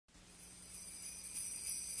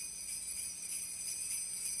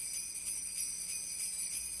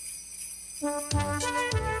Little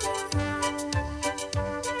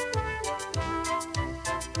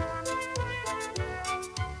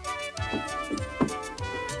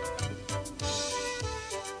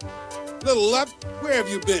Left, where have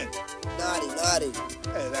you been? Naughty.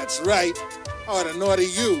 Hey, that's right. I ought to naughty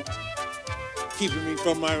you. Keeping me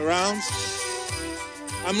from my rounds.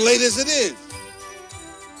 I'm late as it is.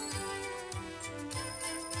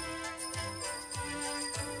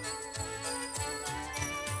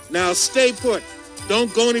 Now stay put.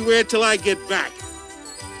 Don't go anywhere till I get back.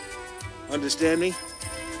 Understand me?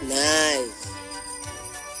 Nice.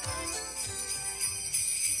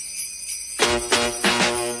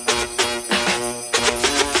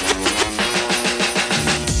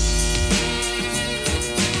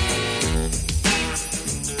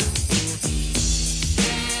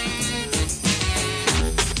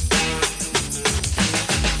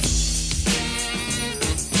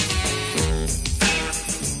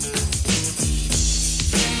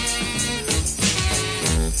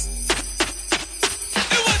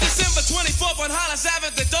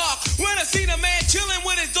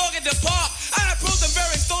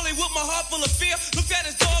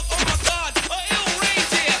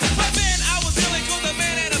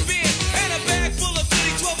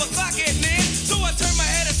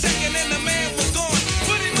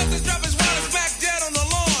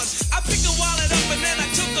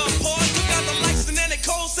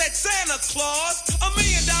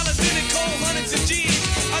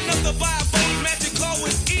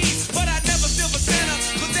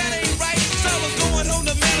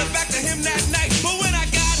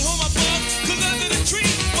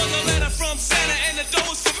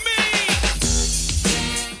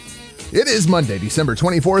 It is Monday, December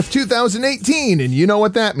 24th, 2018, and you know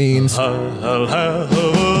what that means. I'll have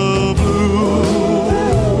a blue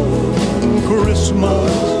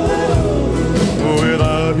Christmas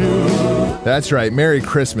without you. That's right. Merry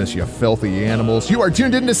Christmas, you filthy animals. You are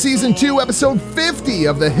tuned into Season 2, Episode 50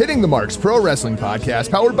 of the Hitting the Marks Pro Wrestling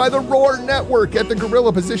Podcast, powered by the Roar Network at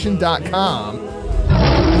thegorillaposition.com.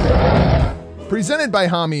 Presented by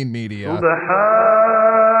Hameen Media.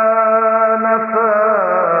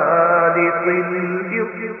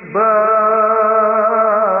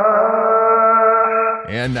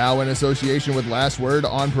 And now in association with Last Word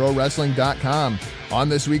on ProWrestling.com. On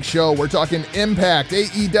this week's show, we're talking Impact,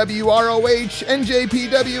 AEW, ROH,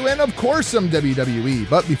 NJPW, and of course some WWE.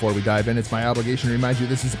 But before we dive in, it's my obligation to remind you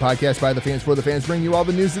this is a podcast by the fans for the fans, bringing you all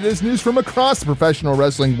the news that is news from across the professional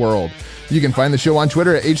wrestling world. You can find the show on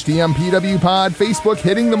Twitter at HTMPWPod, Facebook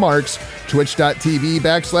Hitting the Marks,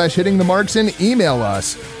 Twitch.tv/Hitting the Marks, and email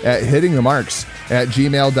us at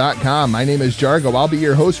hittingthemarks@gmail.com. My name is Jargo. I'll be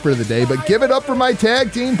your host for the day, but give it up for my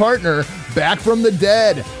tag team partner, back from the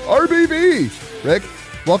dead, RBV. Rick,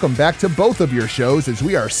 welcome back to both of your shows as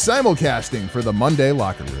we are simulcasting for the Monday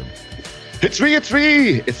Locker Room. It's me.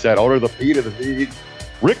 It's that Order of the Feed of the Feed.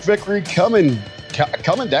 Rick Vickery coming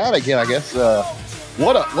down again, I guess.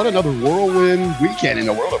 What another whirlwind weekend in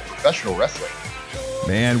the world of professional wrestling.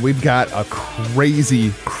 Man, we've got a crazy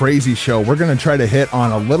show. We're going to try to hit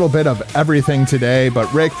on a little bit of everything today.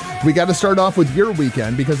 But Rick, we got to start off with your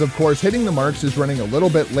weekend because, of course, Hitting the Marks is running a little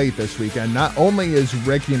bit late this weekend. Not only is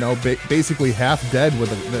Rick, basically half dead with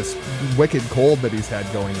this wicked cold that he's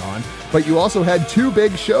had going on, but you also had two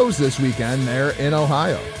big shows this weekend there in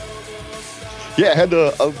Ohio. Yeah, I had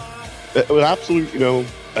an absolute,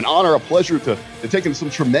 an honor, a pleasure to take in some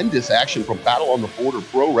tremendous action from Battle on the Border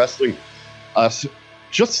Pro Wrestling.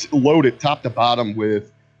 Just loaded top to bottom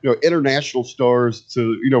with international stars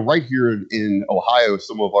to right here in Ohio,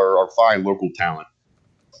 some of our fine local talent.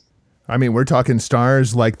 I mean, we're talking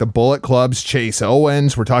stars like the Bullet Club's Chase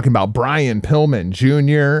Owens. We're talking about Brian Pillman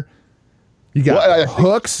Jr. You got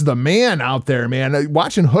Hooks, the man out there, man.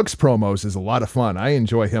 Watching Hooks promos is a lot of fun. I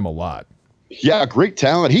enjoy him a lot. Yeah, great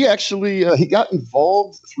talent. He actually he got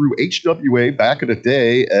involved through HWA back in the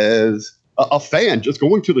day as a fan, just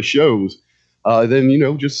going to the shows. Then,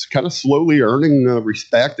 just kind of slowly earning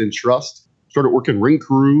respect and trust, started working ring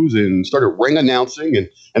crews and started ring announcing.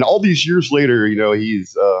 And all these years later,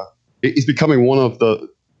 he's becoming one of the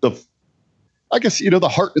I guess, the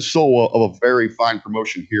heart and soul of a very fine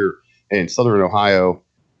promotion here in Southern Ohio.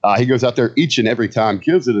 He goes out there each and every time,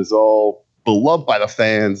 gives it his all, beloved by the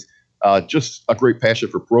fans, just a great passion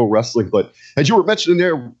for pro wrestling. But as you were mentioning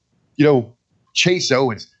there, Chase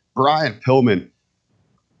Owens, Brian Pillman,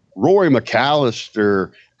 Rory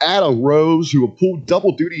McAllister, Adam Rose, who pulled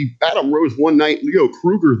double duty. Adam Rose one night, Leo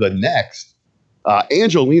Kruger the next.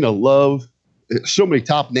 Angelina Love. So many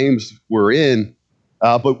top names were in.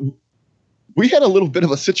 But we had a little bit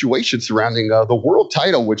of a situation surrounding the world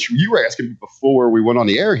title, which you were asking me before we went on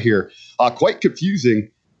the air here. Quite confusing.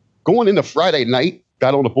 Going into Friday night,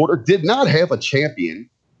 Battle on the Border did not have a champion.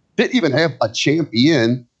 Didn't even have a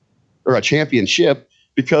champion or a championship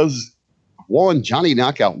because one, Johnny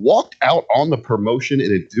Knockout walked out on the promotion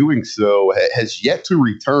and in doing so has yet to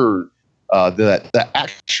return the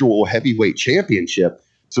actual heavyweight championship.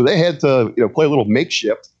 So they had to play a little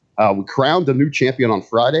makeshift. We crowned a new champion on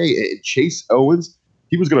Friday, and Chase Owens.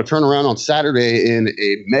 He was going to turn around on Saturday in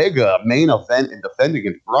a mega main event and defend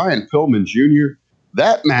against Brian Pillman Jr.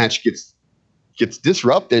 That match gets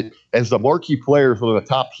disrupted as the marquee players, one of the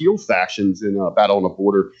top heel factions in Battle on the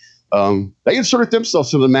Border, they inserted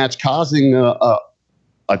themselves into the match, causing a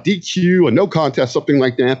DQ, a no contest, something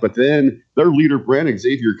like that. But then their leader, Brandon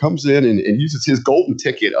Xavier, comes in and uses his golden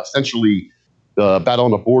ticket, essentially the Battle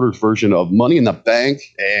on the Border's version of Money in the Bank,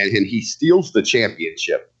 and he steals the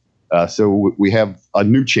championship. So we have a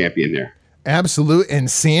new champion there. Absolute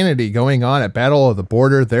insanity going on at Battle of the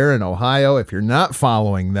Border there in Ohio. If you're not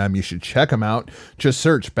following them, you should check them out. Just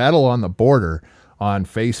search Battle on the Border on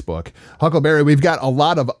Facebook. Huckleberry, we've got a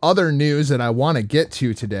lot of other news that I want to get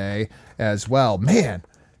to today as well. Man,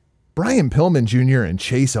 Brian Pillman Jr. and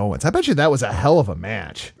Chase Owens. I bet you that was a hell of a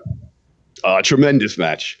match. Tremendous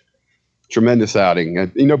match. Tremendous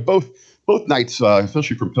outing. Both nights,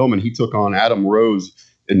 especially from Pillman, he took on Adam Rose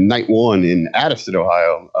in night one in Addison,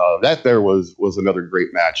 Ohio. That there was another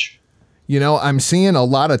great match. I'm seeing a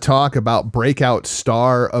lot of talk about breakout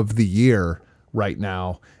star of the year right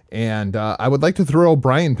now. And I would like to throw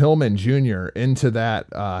Brian Pillman Jr. into that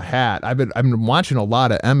hat. I've been watching a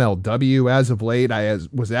lot of MLW as of late. I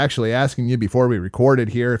was actually asking you before we recorded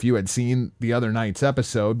here if you had seen the other night's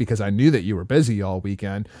episode because I knew that you were busy all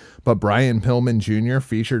weekend. But Brian Pillman Jr.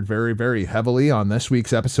 featured very, very heavily on this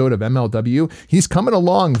week's episode of MLW. He's coming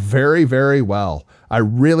along very, very well. I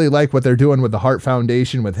really like what they're doing with the Hart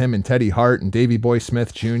Foundation with him and Teddy Hart and Davey Boy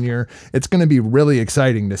Smith Jr. It's going to be really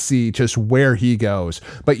exciting to see just where he goes.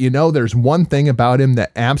 But there's one thing about him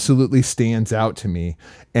that absolutely stands out to me,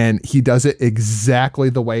 and he does it exactly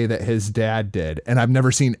the way that his dad did. And I've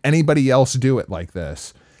never seen anybody else do it like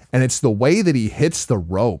this. And it's the way that he hits the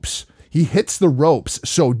ropes. He hits the ropes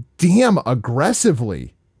so damn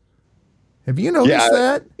aggressively. Have you noticed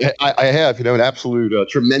that? I have, an absolute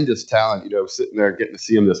tremendous talent, sitting there getting to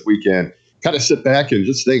see him this weekend. Kind of sit back and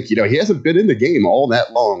just think, he hasn't been in the game all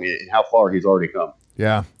that long and how far he's already come.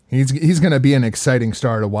 Yeah, he's going to be an exciting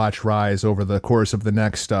star to watch rise over the course of the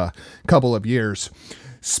next couple of years.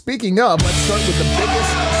 Speaking of, let's start with the biggest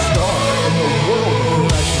star in the world of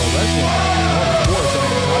professional wrestling. Of course, I'm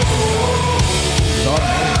talking about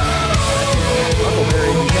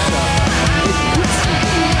Huckleberry. We got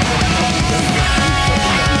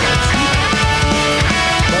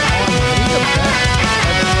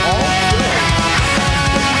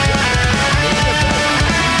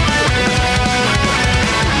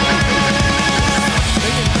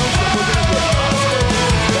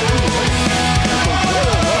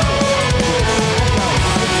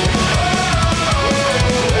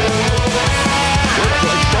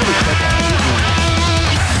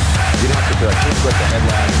with the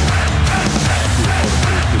headline.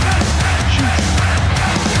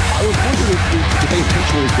 I was wondering if they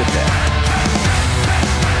intentionally did that.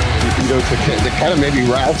 To kind of maybe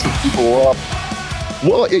rile some people up.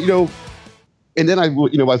 Well, and then I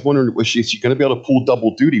was wondering, was she going to be able to pull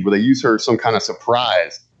double duty? Will they use her some kind of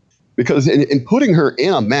surprise? Because in putting her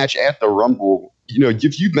in a match at the Rumble,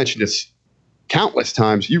 if you've mentioned this countless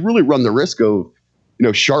times, you really run the risk of,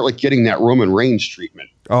 Charlotte getting that Roman Reigns treatment.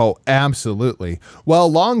 Oh, absolutely.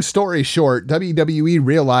 Well, long story short, WWE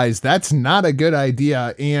realized that's not a good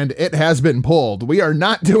idea, and it has been pulled. We are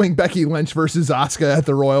not doing Becky Lynch versus Asuka at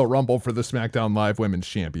the Royal Rumble for the SmackDown Live Women's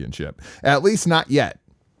Championship. At least not yet.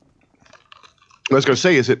 I was going to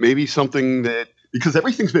say, is it maybe something that, because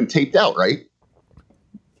everything's been taped out, right?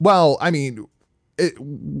 Well, I mean,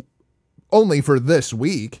 only for this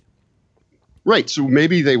week. Right. So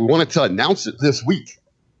maybe they wanted to announce it this week.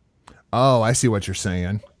 Oh, I see what you're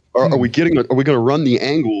saying. Are we going to run the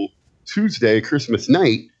angle Tuesday, Christmas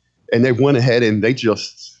night? And they went ahead and they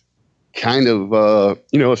just kind of, a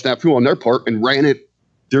snafu on their part and ran it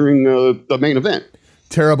during the main event.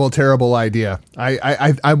 Terrible, terrible idea.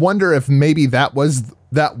 I wonder if maybe that was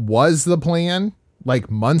the plan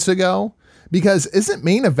like months ago, because isn't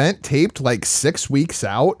main event taped like 6 weeks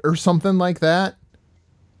out or something like that?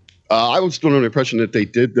 I was still under the impression that they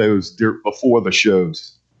did those before the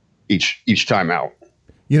shows each time out.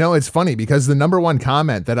 It's funny because the number one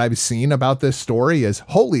comment that I've seen about this story is,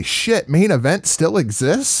 holy shit, main event still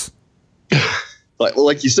exists.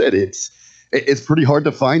 Like you said, it's pretty hard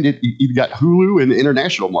to find it. You've got Hulu in the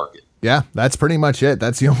international market. Yeah, that's pretty much it.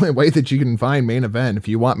 That's the only way that you can find Main Event. If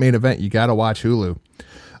you want Main Event, you got to watch Hulu.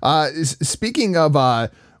 Speaking of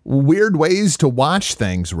weird ways to watch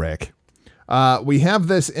things, Rick, we have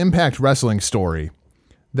this Impact Wrestling story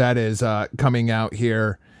that is coming out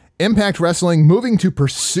here. Impact Wrestling moving to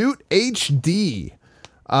Pursuit HD.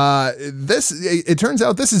 It turns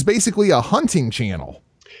out this is basically a hunting channel.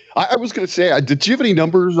 I was going to say, did you have any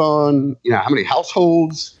numbers on how many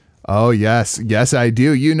households? Oh, yes. Yes, I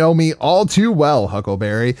do. You know me all too well,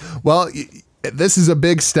 Huckleberry. Well, this is a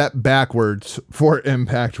big step backwards for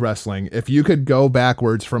Impact Wrestling. If you could go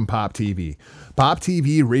backwards from Pop TV. Pop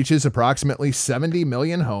TV reaches approximately 70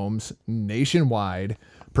 million homes nationwide.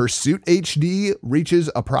 Pursuit HD reaches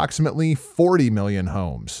approximately 40 million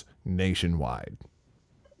homes nationwide.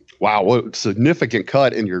 Wow, what a significant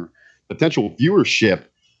cut in your potential viewership.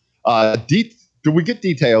 Do we get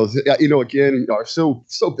details? Again, are so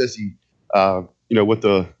busy, with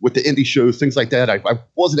the indie shows, things like that. I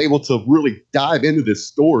wasn't able to really dive into this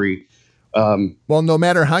story. Well, no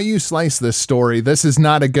matter how you slice this story, this is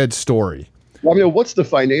not a good story. Well, what's the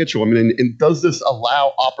financial? And does this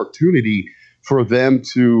allow opportunity for them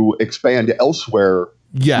to expand elsewhere?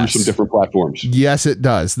 Yes. Through some different platforms. Yes, it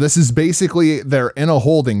does. This is basically, they're in a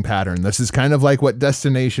holding pattern. This is kind of like what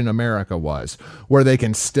Destination America was, where they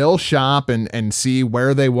can still shop and see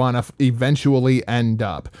where they want to eventually end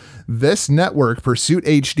up. This network, Pursuit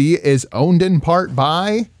HD, is owned in part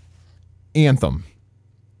by Anthem.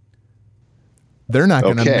 They're not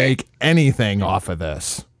going to make anything off of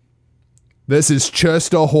this. This is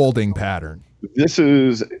just a holding pattern. This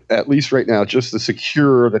is, at least right now, just to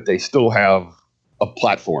secure that they still have a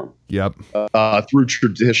platform. Yep. Through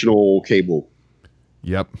traditional cable.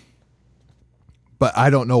 Yep. But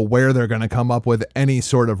I don't know where they're going to come up with any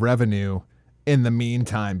sort of revenue in the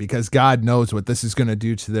meantime, because God knows what this is going to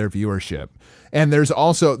do to their viewership. And there's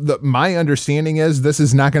also my understanding is this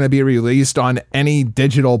is not going to be released on any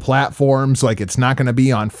digital platforms. Like, it's not going to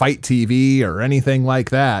be on Fight TV or anything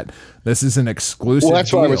like that. This is an exclusive. Well,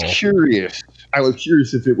 that's deal. why I was curious. I was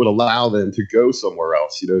curious if it would allow them to go somewhere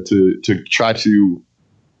else, to try to,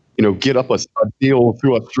 get up a deal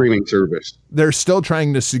through a streaming service. They're still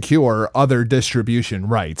trying to secure other distribution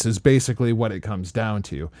rights is basically what it comes down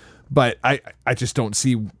to. But I just don't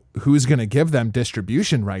see who's going to give them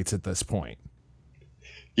distribution rights at this point.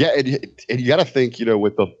 Yeah, and you got to think,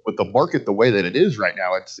 with the market the way that it is right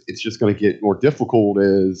now, it's just going to get more difficult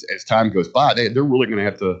as time goes by. They're really going to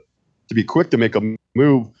have to be quick to make a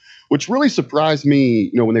move, which really surprised me.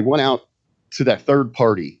 When they went out to that third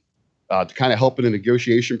party to kind of help in the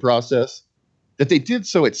negotiation process, that they did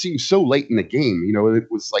so. It seemed so late in the game. It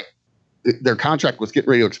was like their contract was getting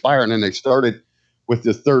ready to expire, and then they started with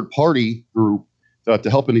this third party group to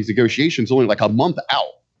help in these negotiations only like a month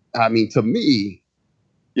out. I mean, to me,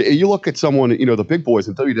 you look at someone, the big boys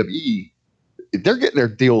in WWE, they're getting their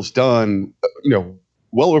deals done,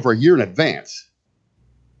 well over a year in advance.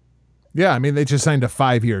 Yeah, I mean, they just signed a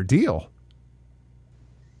 5-year deal.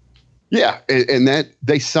 Yeah, and that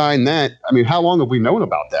they signed that. I mean, how long have we known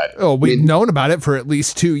about that? Oh, we've known about it for at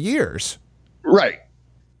least 2 years. Right.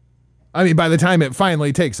 I mean, by the time it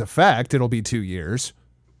finally takes effect, it'll be 2 years.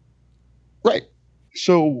 Right.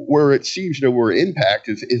 So where it seems, where Impact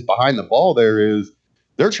is behind the ball there is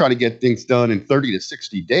they're trying to get things done in 30 to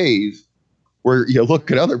 60 days, where you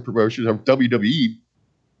look at other promotions of WWE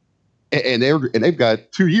and they've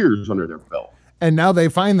got 2 years under their belt. And now they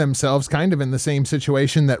find themselves kind of in the same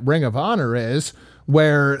situation that Ring of Honor is,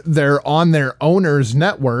 where they're on their owner's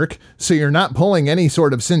network. So you're not pulling any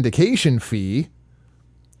sort of syndication fee.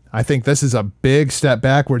 I think this is a big step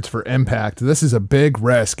backwards for Impact. This is a big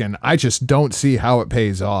risk, and I just don't see how it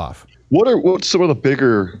pays off. What's some of the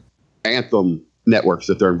bigger Anthem networks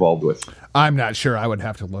that they're involved with? I'm not sure. I would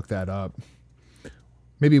have to look that up.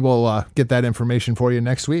 Maybe we'll get that information for you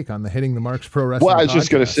next week on the Hitting the Marks Pro Wrestling. Well, I was just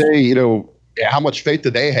going to podcast. say, how much faith do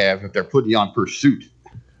they have if they're putting you on Pursuit?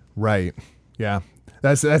 Right. Yeah.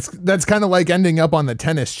 That's kind of like ending up on the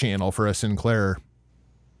Tennis Channel for a Sinclair.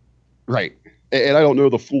 Right. And I don't know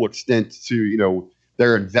the full extent to,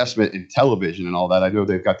 their investment in television and all that. I know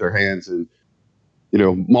they've got their hands in,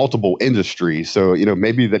 multiple industries. So,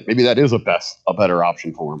 maybe that is a better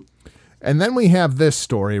option for them. And then we have this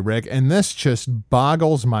story, Rick, and this just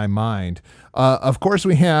boggles my mind. Of course,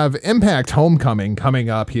 we have Impact Homecoming coming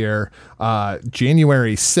up here,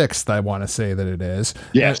 January 6th, I want to say that it is.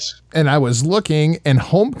 Yes. And I was looking, and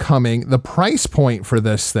Homecoming, the price point for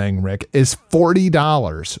this thing, Rick, is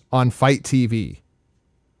 $40 on Fight TV.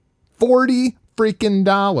 $40 freaking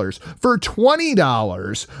dollars. For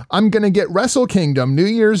 $20, I'm going to get Wrestle Kingdom, New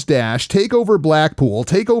Year's Dash, Takeover Blackpool,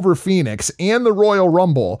 Takeover Phoenix, and the Royal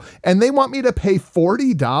Rumble. And they want me to pay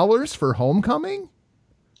 $40 for Homecoming?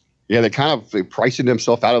 Yeah, they're pricing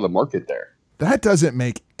themselves out of the market there. That doesn't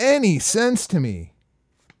make any sense to me.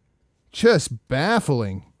 Just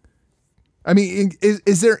baffling. I mean,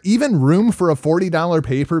 is there even room for a $40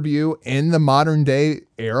 pay-per-view in the modern day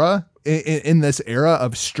era? In this era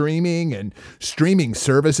of streaming and streaming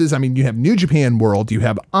services? I mean, you have New Japan World, you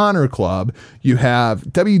have Honor Club, you have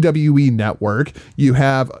WWE Network, you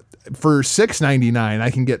have, for $6.99, I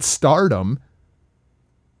can get Stardom.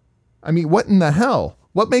 I mean, what in the hell?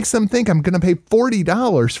 What makes them think I'm going to pay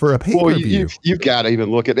 $40 for a pay-per-view? Well, you've got to even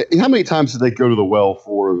look at it. How many times do they go to the well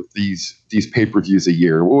for these pay-per-views a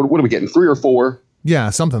year? What are we getting, 3 or 4? Yeah,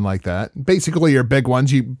 something like that. Basically, your big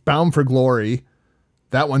ones. You Bound for Glory.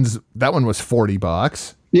 That one was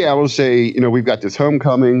 $40. Yeah, I will say, we've got this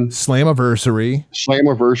Homecoming, Slammiversary,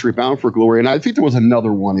 Bound for Glory, and I think there was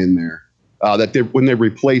another one in there when they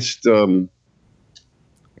replaced.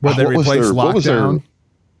 Lockdown.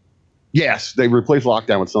 Yes, they replaced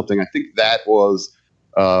Lockdown with something. I think that was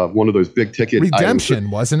one of those big ticket Redemption,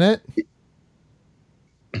 items. Wasn't it?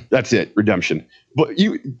 That's it, Redemption. But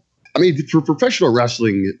for professional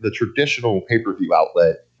wrestling, the traditional pay-per-view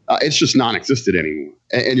outlet, it's just non-existent anymore.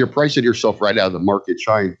 And you're pricing yourself right out of the market,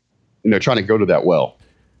 trying to go to that well.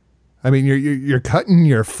 I mean, you're cutting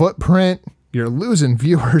your footprint, you're losing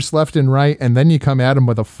viewers left and right, and then you come at them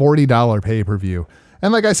with a $40 pay-per-view.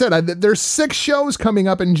 And like I said, there's 6 shows coming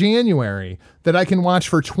up in January that I can watch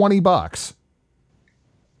for $20.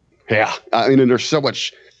 Yeah, I mean, and there's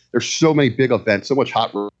so many big events, so much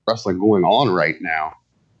hot wrestling going on right now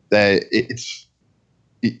that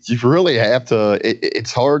you really have to.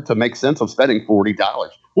 It's hard to make sense of spending $40.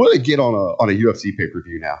 What do they get on a UFC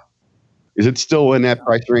pay-per-view now? Is it still in that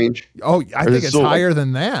price range? Oh, I think it's higher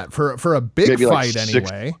than that for a big fight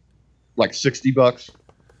anyway. Like $60.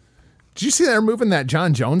 Did you see they're moving that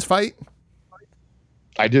John Jones fight?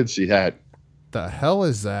 I did see that. The hell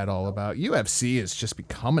is that all about? UFC is just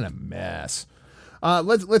becoming a mess.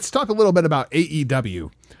 Let's talk a little bit about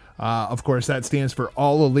AEW. Of course, that stands for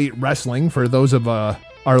All Elite Wrestling. For those of our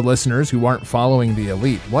listeners who aren't following the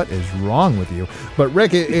Elite, what is wrong with you? But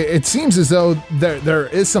Rick, it seems as though there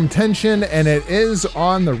is some tension and it is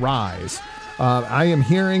on the rise. I am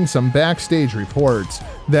hearing some backstage reports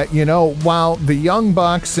that, while the Young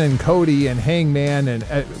Bucks and Cody and Hangman and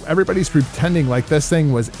everybody's pretending like this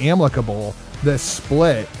thing was amicable, this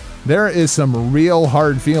split, there is some real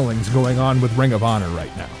hard feelings going on with Ring of Honor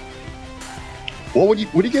right now. Well, when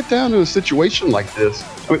you get down to a situation like this,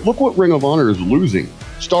 look what Ring of Honor is losing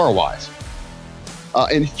star-wise.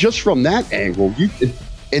 And just from that angle,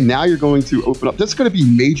 and now you're going to open up. That's going to be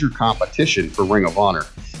major competition for Ring of Honor.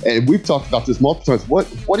 And we've talked about this multiple times.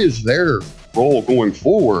 What is their role going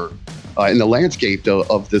forward in the landscape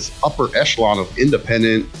of this upper echelon of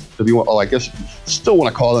independent? I guess still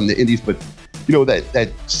want to call them the indies, but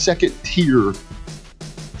that second tier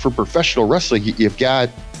for professional wrestling. You've got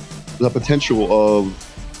the potential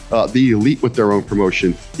of the Elite with their own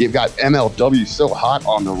promotion. You've got MLW so hot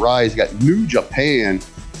on the rise. You got New Japan,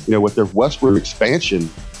 with their westward expansion.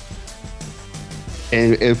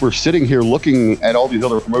 And if we're sitting here looking at all these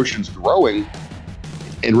other promotions growing,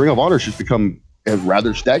 and Ring of Honor has just become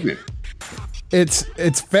rather stagnant.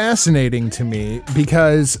 It's fascinating to me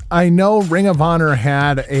because I know Ring of Honor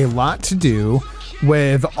had a lot to do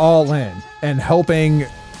with All In and helping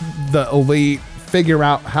the Elite figure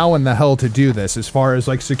out how in the hell to do this, as far as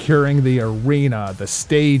like securing the arena, the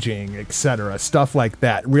staging, etc., stuff like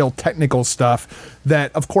that, real technical stuff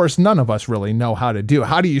that of course none of us really know how to do.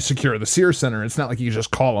 How do you secure the Sears Center? It's not like you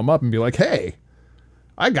just call them up and be like, hey,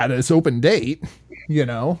 I got this open date,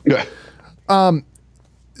 Yeah.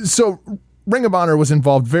 So Ring of Honor was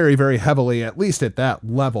involved very, very heavily, at least at that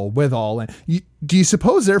level, with All In. Do you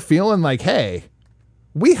suppose they're feeling like, hey,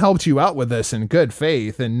 we helped you out with this in good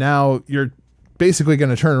faith, and now you're basically going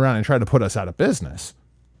to turn around and try to put us out of business?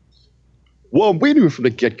 Well, we knew from the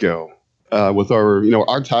get-go with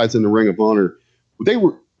our ties in the Ring of Honor.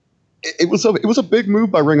 It was a big move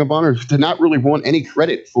by Ring of Honor to not really want any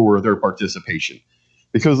credit for their participation,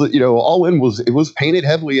 because All In was painted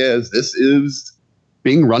heavily as this is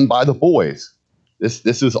being run by the boys.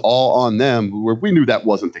 This is all on them. Where we knew that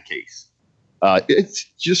wasn't the case. It's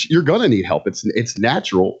just you're gonna need help. It's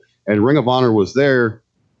natural, and Ring of Honor was there.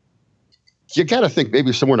 You got to think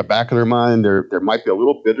maybe somewhere in the back of their mind there might be a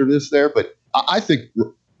little bitterness there, but I think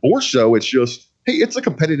more so it's just, hey, it's a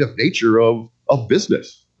competitive nature of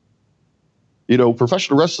business.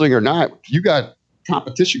 Professional wrestling or not, you got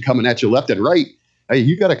competition coming at you left and right, hey,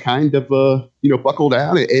 you got to kind of, buckle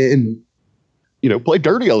down and play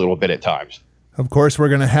dirty a little bit at times. Of course, we're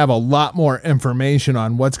going to have a lot more information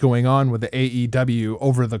on what's going on with the AEW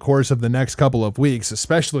over the course of the next couple of weeks,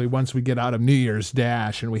 especially once we get out of New Year's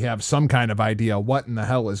Dash and we have some kind of idea what in the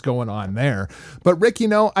hell is going on there. But Rick,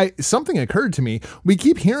 something occurred to me. We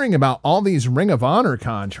keep hearing about all these Ring of Honor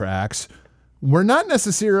contracts. We're not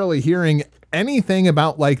necessarily hearing anything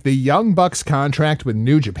about like the Young Bucks contract with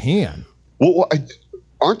New Japan. Well,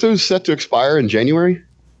 aren't those set to expire in January?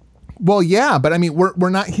 Well, yeah, but I mean, we're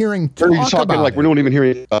not hearing talk Or are you talking about like it. we don't even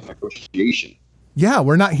hear about negotiation? Yeah,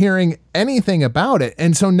 we're not hearing anything about it.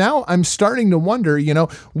 And so now I'm starting to wonder,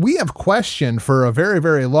 we have questioned for a very,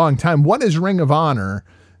 very long time, what is Ring of Honor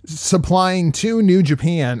supplying to New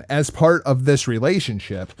Japan as part of this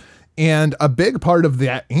relationship? And a big part of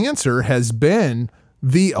that answer has been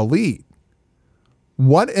the Elite.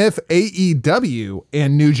 What if AEW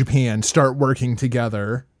and New Japan start working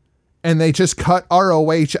together and they just cut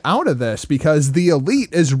ROH out of this because the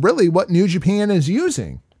Elite is really what New Japan is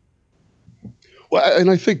using? Well, and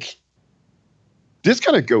I think this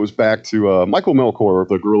kind of goes back to Michael Melkor of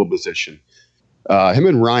the Gorilla Position. Him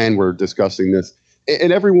and Ryan were discussing this,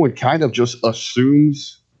 and everyone kind of just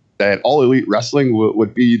assumes that All Elite Wrestling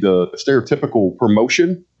would be the stereotypical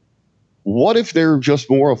promotion. What if they're just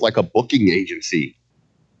more of like a booking agency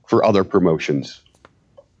for other promotions?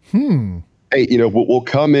 Hey, we'll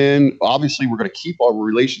come in. Obviously, we're going to keep our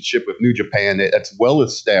relationship with New Japan. That's well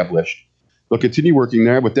established. They'll continue working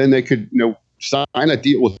there, but then they could, sign a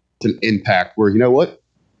deal with an Impact where,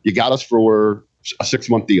 you got us for a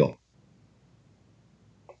 6-month deal.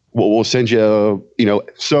 We'll send you,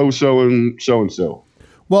 so and so.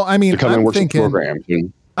 Well, I mean, to come and work some programs.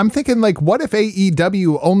 I'm thinking like, what if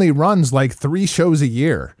AEW only runs like 3 shows a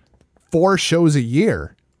year, 4 shows a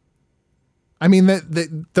year? I mean,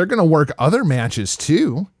 they're going to work other matches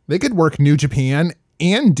too. They could work New Japan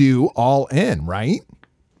and do All In, right?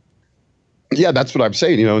 Yeah, that's what I'm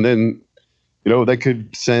saying. And then, they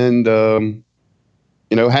could send,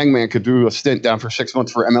 Hangman could do a stint down for 6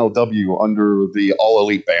 months for MLW under the All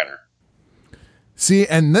Elite banner. See,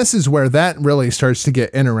 and this is where that really starts to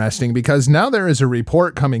get interesting because now there is a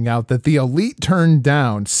report coming out that the Elite turned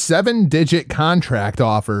down 7-digit contract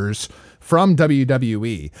offers from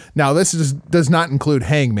WWE. Now, this does not include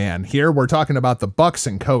Hangman. Here, we're talking about the Bucks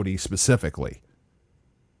and Cody specifically.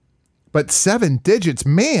 But 7 digits,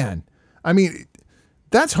 man. I mean,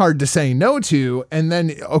 that's hard to say no to. And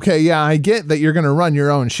then, okay, yeah, I get that you're going to run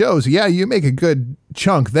your own shows. Yeah, you make a good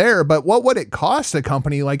chunk there. But what would it cost a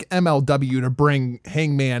company like MLW to bring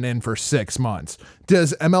Hangman in for 6 months?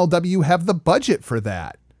 Does MLW have the budget for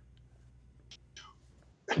that?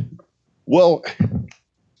 Well,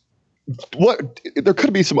 there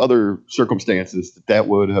could be some other circumstances that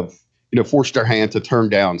would have, forced their hand to turn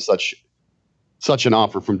down such an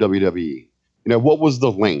offer from WWE. What was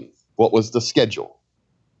the length? What was the schedule?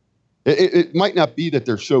 It might not be that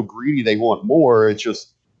they're so greedy they want more. It's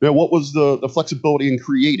just, what was the flexibility and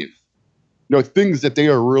creative? Things that they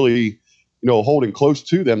are really, holding close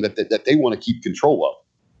to them that they want to keep control of.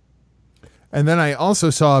 And then I also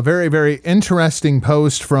saw a very, very interesting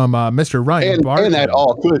post from Mr. Ryan Barton. And that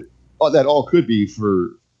all could be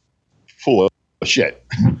full of shit.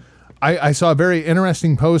 I saw a very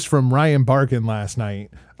interesting post from Ryan Barkin last night.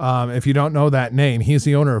 If you don't know that name, he's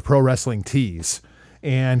the owner of Pro Wrestling Tees.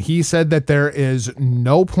 And he said that there is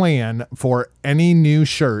no plan for any new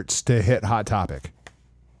shirts to hit Hot Topic.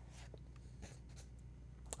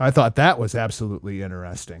 I thought that was absolutely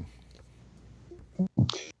interesting.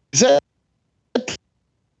 Is that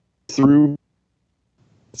through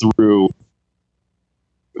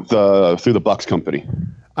the Bucks company?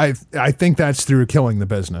 I think that's through Killing the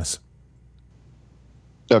Business.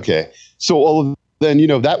 Okay. So then,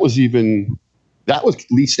 that was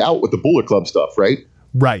leased out with the Bullet Club stuff, right?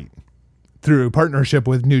 Right. Through partnership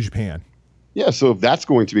with New Japan. Yeah. So if that's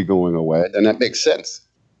going to be going away, then that makes sense.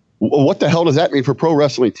 What the hell does that mean for Pro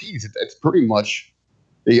Wrestling Tees? It's pretty much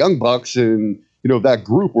the Young Bucks and, that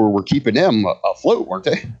group where we're keeping them afloat, weren't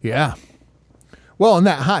they? Yeah. Well, and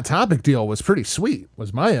that Hot Topic deal was pretty sweet,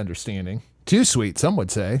 was my understanding. Too sweet, some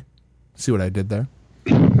would say. See what I did there?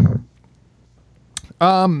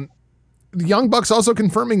 The Young Bucks also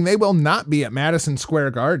confirming they will not be at Madison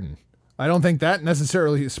Square Garden. I don't think that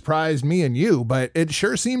necessarily surprised me and you, but it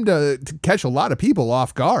sure seemed to catch a lot of people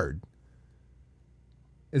off guard.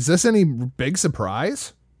 Is this any big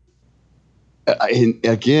surprise?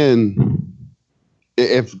 Again,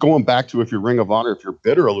 if going back to if you're Ring of Honor, if you're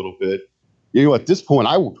bitter a little bit, at this point,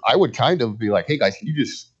 I would kind of be like, hey guys, can you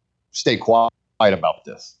just stay quiet about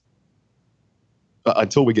this?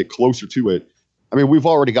 until we get closer to it. I mean, we've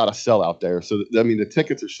already got a sellout there. So, I mean, the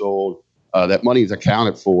tickets are sold. That money is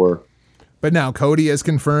accounted for. But now Cody has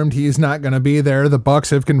confirmed he's not going to be there. The Bucks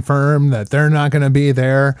have confirmed that they're not going to be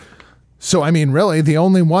there. So, I mean, really, the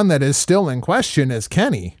only one that is still in question is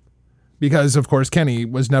Kenny. Because, of course, Kenny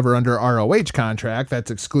was never under ROH contract.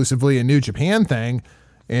 That's exclusively a New Japan thing.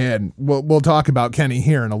 And we'll talk about Kenny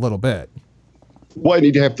here in a little bit. Well, I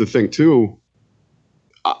need to have to think, too.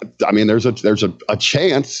 I mean, there's a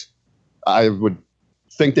chance. I would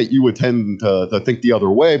think that you would tend to think the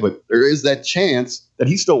other way, but there is that chance that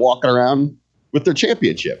he's still walking around with their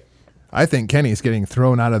championship. I think Kenny's getting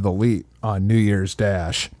thrown out of the elite on New Year's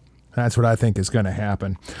Dash. That's what I think is going to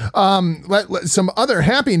happen. Some other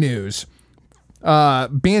happy news.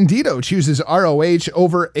 Bandito chooses ROH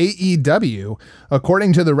over AEW.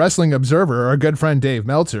 According to the Wrestling Observer, our good friend Dave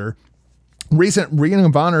Meltzer, recent Ring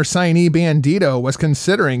of Honor signee Bandito was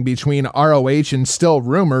considering between ROH and still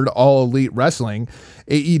rumored All Elite Wrestling.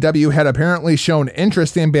 AEW had apparently shown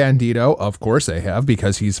interest in Bandito, of course they have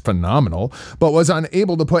because he's phenomenal, but was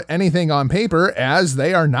unable to put anything on paper as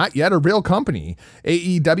they are not yet a real company.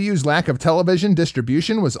 AEW's lack of television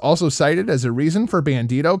distribution was also cited as a reason for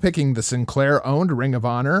Bandito picking the Sinclair-owned Ring of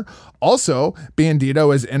Honor. Also,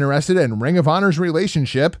 Bandito is interested in Ring of Honor's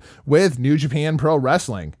relationship with New Japan Pro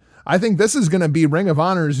Wrestling. I think this is going to be Ring of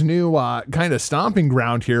Honor's new kind of stomping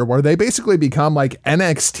ground here, where they basically become like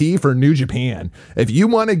NXT for New Japan. If you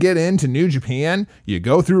want to get into New Japan, you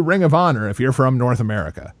go through Ring of Honor if you're from North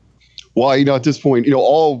America. Well, at this point,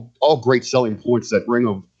 all great selling points that Ring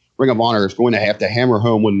of Honor is going to have to hammer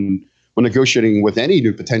home when negotiating with any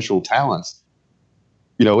new potential talents,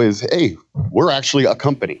 is, hey, we're actually a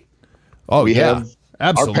company. Oh, we yeah. have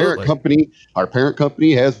Absolutely. Our parent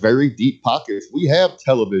company has very deep pockets. We have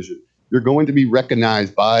television. You're going to be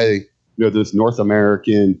recognized by this North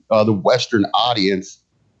American, the Western audience.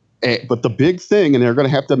 But the big thing, and they're going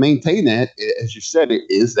to have to maintain that, as you said,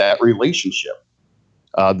 is that relationship.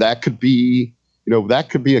 That could be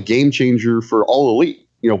a game changer for All Elite.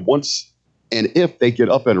 Once and if they get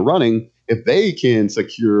up and running, if they can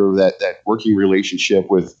secure that working relationship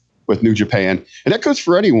with New Japan. And that goes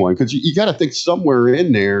for anyone, because you got to think somewhere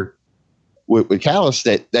in there with Callis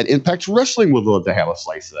that Impact Wrestling would love to have a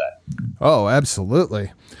slice of that. Oh,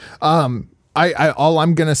 absolutely. I all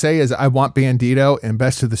I'm going to say is I want Bandito and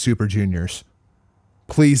Best of the Super Juniors.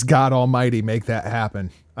 Please, God Almighty, make that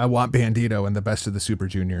happen. I want Bandito and the Best of the Super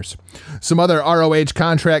Juniors. Some other ROH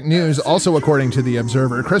contract news, also according to the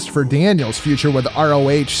Observer, Christopher Daniels' future with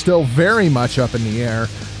ROH still very much up in the air.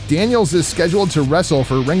 Daniels is scheduled to wrestle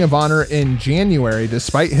for Ring of Honor in January,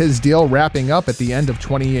 despite his deal wrapping up at the end of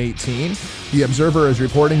 2018. The Observer is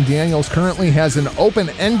reporting Daniels currently has an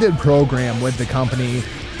open-ended program with the company,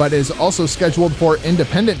 but is also scheduled for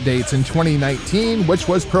independent dates in 2019, which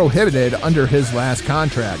was prohibited under his last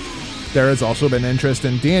contract. There has also been interest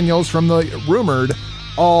in Daniels from the rumored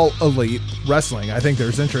All Elite Wrestling. I think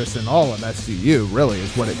there's interest in all of SCU, really,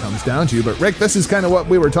 is what it comes down to. But, Rick, this is kind of what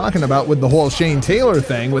we were talking about with the whole Shane Taylor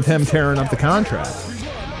thing, with him tearing up the contract.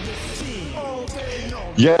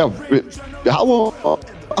 Yeah.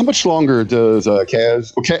 How much longer does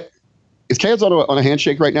Kaz... Okay. Is Kaz on a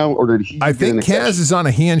handshake right now, or did he? I think Kaz is on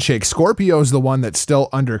a handshake. Scorpio's the one that's still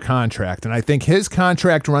under contract, and I think his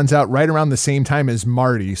contract runs out right around the same time as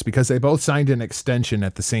Marty's, because they both signed an extension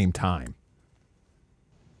at the same time.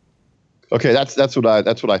 Okay, that's what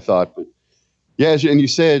I thought. But yeah, and you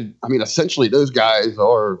said, I mean, essentially those guys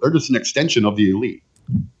they're just an extension of the Elite.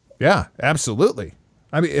 Yeah, absolutely.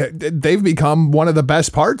 I mean, they've become one of the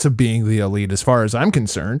best parts of being the Elite, as far as I'm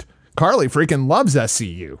concerned. Carly freaking loves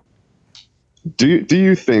SCU. Do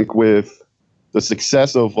you think with the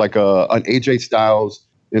success of like an AJ Styles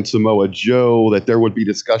and Samoa Joe that there would be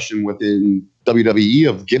discussion within WWE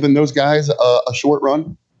of giving those guys a short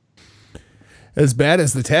run? As bad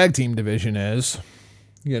as the tag team division is,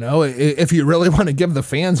 if you really want to give the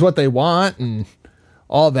fans what they want and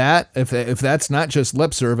all that, if that's not just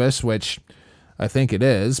lip service, which I think it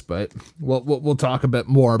is, but we'll talk a bit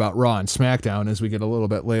more about Raw and SmackDown as we get a little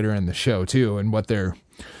bit later in the show too, and what they're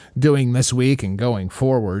doing this week and going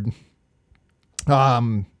forward.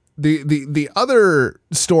 The other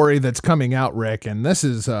story that's coming out, Rick, and this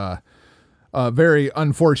is a very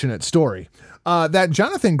unfortunate story. That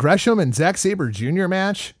Jonathan Gresham and Zack Sabre Jr.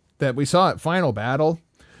 match that we saw at Final Battle.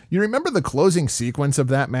 You remember the closing sequence of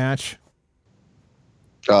that match?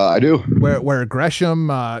 I do. Where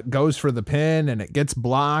Gresham goes for the pin and it gets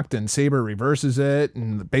blocked and Sabre reverses it,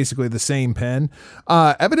 and basically the same pin.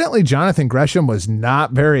 Evidently, Jonathan Gresham was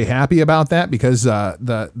not very happy about that because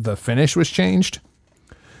the finish was changed,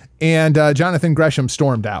 and Jonathan Gresham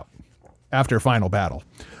stormed out. after Final Battle.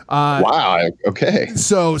 Wow. Okay.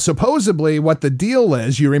 So supposedly what the deal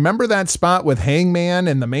is, you remember that spot with Hangman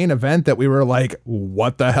in the main event that we were like,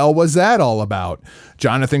 what the hell was that all about?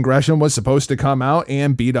 Jonathan Gresham was supposed to come out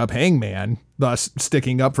and beat up Hangman, thus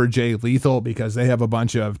sticking up for Jay Lethal because they have a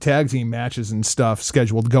bunch of tag team matches and stuff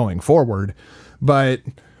scheduled going forward. But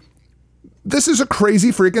this is a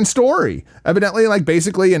crazy freaking story. Evidently, like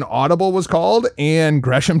basically an audible was called and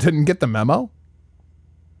Gresham didn't get the memo.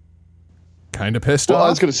 Kind of pissed off. I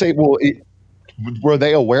was going to say, were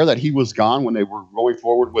they aware that he was gone when they were going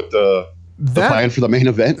forward with the plan for the main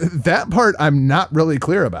event? That part I'm not really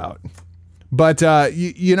clear about. But,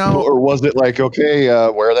 you know. Or was it like, okay,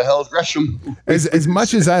 where the hell is Gresham? As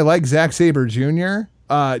much as I like Zack Sabre Jr.,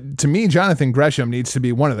 to me, Jonathan Gresham needs to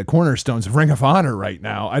be one of the cornerstones of Ring of Honor right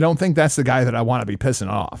now. I don't think that's the guy that I want to be pissing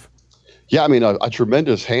off. Yeah, I mean, a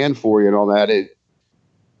tremendous hand for you and all that.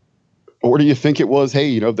 Or do you think it was, hey,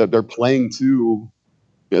 you know, that they're playing to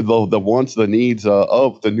the wants, the needs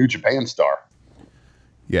of the New Japan star?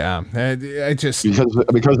 Yeah, I just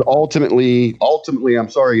because ultimately, I'm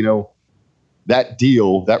sorry, you know, that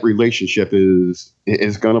deal, that relationship is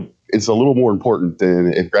a little more important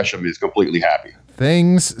than if Gresham is completely happy.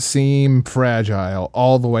 Things seem fragile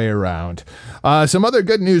all the way around. Some other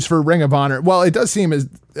good news for Ring of Honor. Well, it does seem as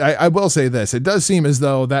I will say this. It does seem as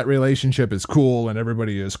though that relationship is cool and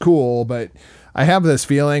everybody is cool. But I have this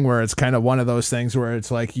feeling where it's kind of one of those things where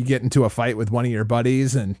it's like you get into a fight with one of your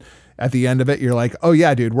buddies and at the end of it, you're like, oh,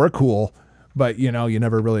 yeah, dude, we're cool. But, you know, you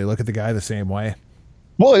never really look at the guy the same way.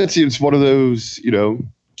 Well, it's one of those, you know,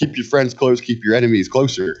 keep your friends close, keep your enemies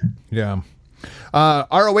closer. Yeah.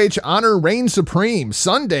 ROH Honor Reign Supreme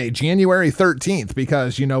Sunday, January 13th,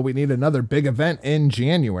 because, you know, we need another big event in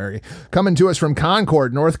January. Coming to us from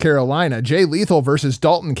Concord, North Carolina, Jay Lethal versus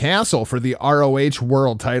Dalton Castle for the ROH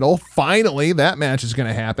World title. Finally, that match is going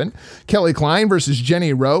to happen. Kelly Klein versus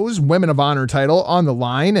Jenny Rose, Women of Honor title on the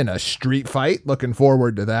line in a street fight. Looking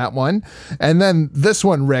forward to that one. And then this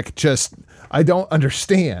one, Rick, just, I don't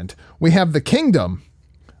understand. We have the Kingdom.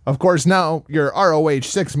 Of course, now you're ROH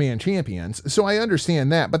 6-man champions, so I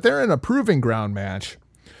understand that, but they're in a proving ground match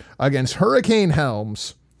against Hurricane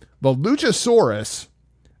Helms, the Luchasaurus,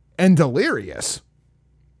 and Delirious.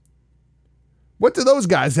 What do those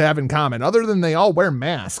guys have in common other than they all wear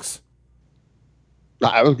masks?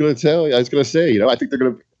 I was going to say, you know, I think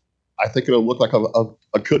it'll look like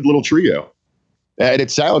a good little trio. And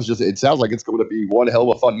it sounds like it's going to be one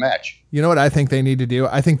hell of a fun match. You know what I think they need to do?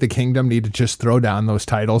 I think the Kingdom need to just throw down those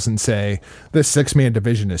titles and say, this 6-man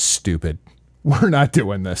division is stupid. We're not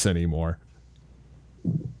doing this anymore.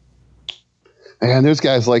 And those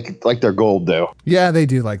guys like their gold, though. Yeah, they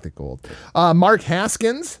do like the gold. Mark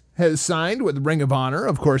Haskins has signed with Ring of Honor.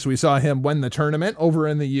 Of course, we saw him win the tournament over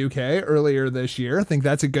in the UK earlier this year. I think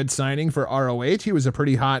that's a good signing for ROH. He was a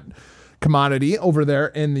pretty hot commodity over there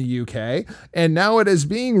in the UK. And now it is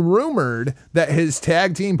being rumored that his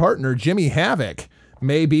tag team partner, Jimmy Havoc,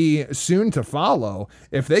 may be soon to follow.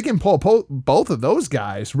 If they can pull both of those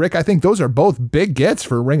guys, Rick, I think those are both big gets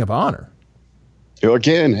for Ring of Honor. You know,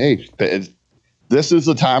 again, hey, this is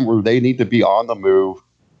the time where they need to be on the move,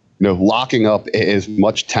 you know, locking up as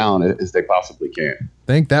much talent as they possibly can. I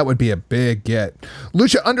think that would be a big get.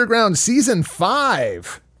 Lucha Underground Season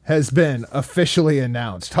 5 has been officially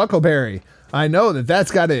announced. Huckleberry, I know that's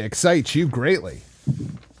got to excite you greatly.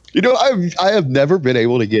 You know, I have never been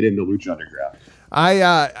able to get into Lucha Underground.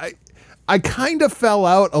 I kind of fell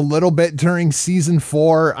out a little bit during season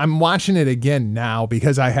 4. I'm watching it again now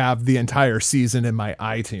because I have the entire season in my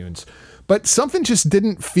iTunes. But something just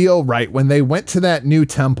didn't feel right when they went to that new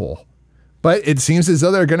temple. But it seems as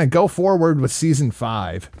though they're going to go forward with season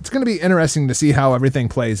 5. It's going to be interesting to see how everything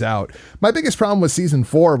plays out. My biggest problem with season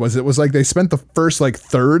 4 was it was like they spent the first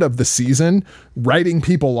third of the season writing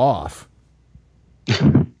people off.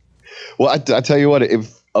 Well, I tell you what,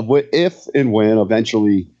 if and when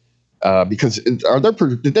eventually, because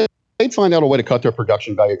did they find out a way to cut their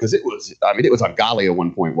production value? Because it was ungodly at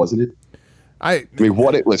one point, wasn't it? I mean,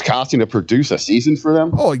 what it was costing to produce a season for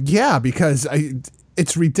them? Oh yeah, because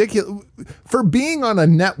it's ridiculous for being on a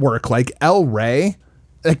network like El Rey.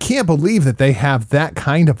 I can't believe that they have that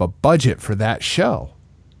kind of a budget for that show.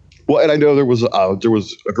 Well, and I know there was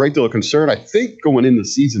a great deal of concern, I think, going into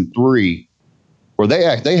season 3, where they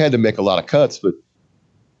had to make a lot of cuts, but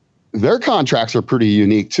their contracts are pretty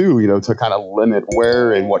unique too, you know, to kind of limit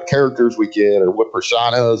where and what characters we get or what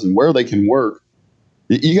personas and where they can work.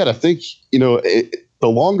 You got to think, you know, the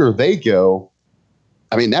longer they go,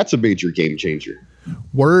 I mean, that's a major game changer.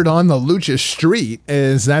 Word on the Lucha Street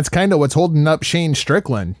is that's kind of what's holding up Shane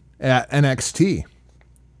Strickland at NXT.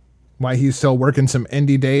 why he's still working some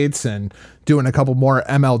indie dates and doing a couple more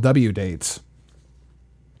MLW dates.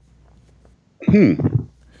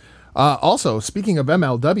 Also, speaking of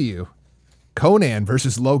MLW, Conan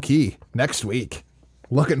versus Low Ki next week.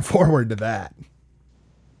 Looking forward to that.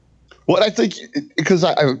 Well, I think because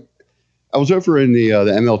I was over in the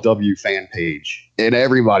MLW fan page, and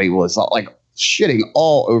everybody was like shitting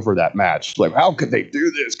all over that match. Like, how could they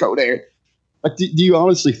do this, Conan? Like, do you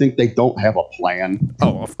honestly think they don't have a plan?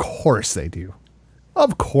 Oh, of course they do.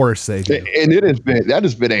 Of course they do. And that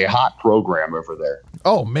has been a hot program over there.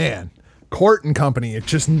 Oh man, Court and company, it's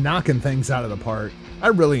just knocking things out of the park. I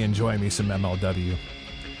really enjoy me some MLW.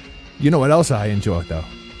 You know what else I enjoy though?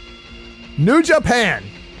 New Japan.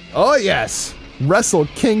 Oh yes. Wrestle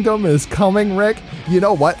Kingdom is coming, Rick. You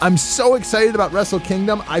know what? I'm so excited about Wrestle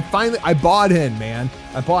Kingdom. I bought in, man.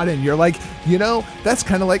 I bought in. You're like, that's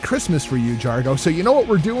kind of like Christmas for you, Jargo. So you know what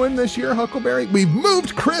we're doing this year, Huckleberry? We've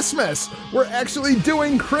moved Christmas. We're actually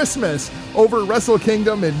doing Christmas over Wrestle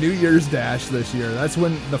Kingdom and New Year's Dash this year. That's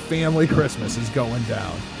when the family Christmas is going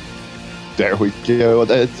down. There we go.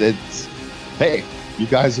 Hey, you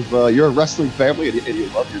guys you're a wrestling family and you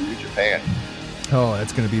love your New Japan. Oh,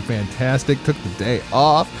 that's going to be fantastic. Took the day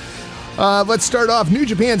off. Let's start off. New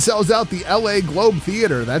Japan sells out the LA Globe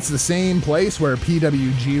Theater. That's the same place where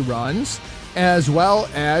PWG runs, as well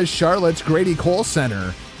as Charlotte's Grady Cole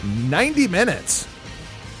Center. 90 minutes.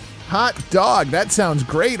 Hot dog. That sounds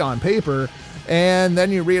great on paper. And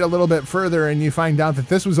then you read a little bit further and you find out that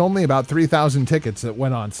this was only about 3,000 tickets that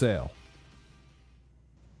went on sale.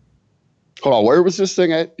 Hold on, where was this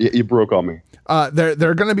thing at? You broke on me.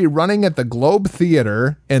 They're going to be running at the Globe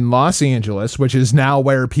Theater in Los Angeles, which is now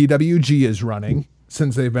where PWG is running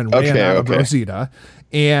since they've been ran out of Rosita,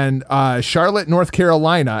 and Charlotte, North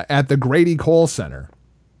Carolina at the Grady Cole Center.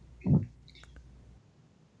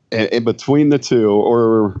 In between the two,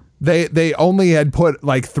 or they only had put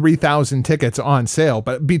like 3,000 tickets on sale,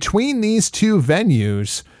 but between these two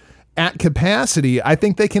venues at capacity, I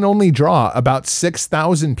think they can only draw about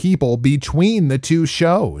 6,000 people between the two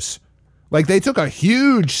shows. Like, they took a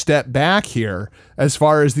huge step back here as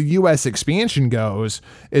far as the U.S. expansion goes.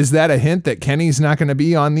 Is that a hint that Kenny's not going to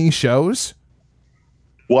be on these shows?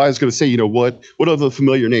 Well, I was going to say, what are the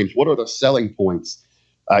familiar names? What are the selling points?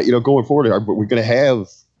 Going forward, are we going to have,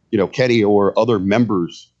 Kenny or other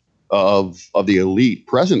members of the elite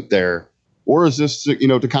present there? Or is this,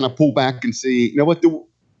 to kind of pull back and see, what,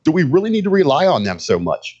 do we really need to rely on them so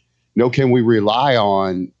much? Can we rely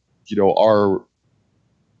on,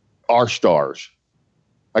 our stars?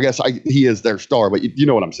 I guess he is their star, but you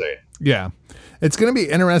know what I'm saying. Yeah. It's going to be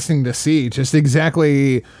interesting to see just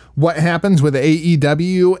exactly what happens with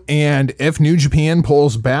AEW and if New Japan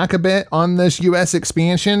pulls back a bit on this U.S.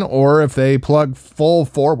 expansion or if they plug full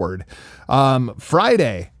forward.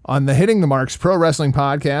 Friday on the Hitting the Marks Pro Wrestling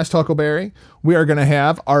Podcast, Huckleberry, we are going to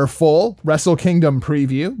have our full Wrestle Kingdom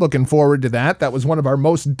preview. Looking forward to that. That was one of our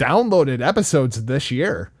most downloaded episodes this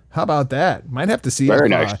year. How about that? Might have to see Very if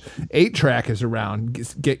nice. 8-Track is around.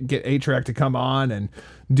 Get 8-Track to come on and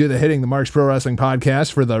do the Hitting the Marks Pro Wrestling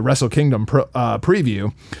Podcast for the Wrestle Kingdom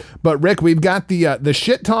preview. But Rick, we've got the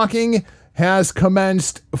shit talking has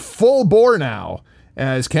commenced full bore now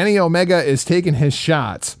as Kenny Omega is taking his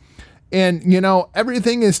shots. And,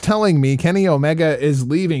 everything is telling me Kenny Omega is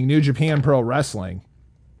leaving New Japan Pro Wrestling.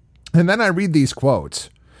 And then I read these quotes.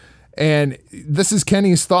 And this is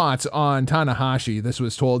Kenny's thoughts on Tanahashi. This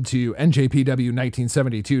was told to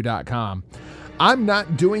NJPW1972.com. I'm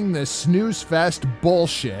not doing this snooze fest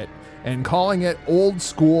bullshit and calling it old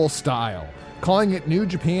school style. Calling it New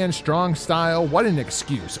Japan strong style. What an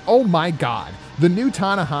excuse. Oh my God. The new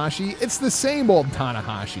Tanahashi, it's the same old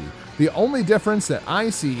Tanahashi. The only difference that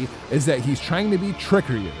I see is that he's trying to be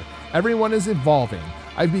trickier. Everyone is evolving.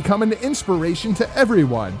 I've become an inspiration to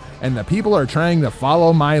everyone, and the people are trying to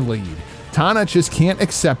follow my lead. Tana just can't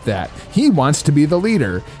accept that. He wants to be the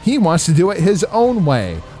leader. He wants to do it his own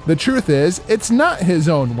way. The truth is, it's not his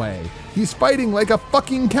own way. He's fighting like a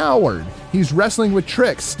fucking coward. He's wrestling with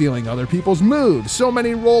tricks, stealing other people's moves, so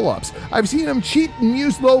many roll-ups. I've seen him cheat and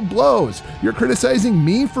use low blows. You're criticizing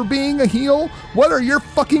me for being a heel? What are your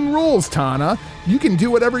fucking rules, Tana? You can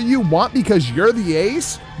do whatever you want because you're the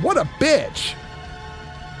ace? What a bitch.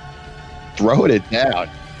 Throwing it down.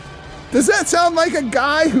 Does that sound like a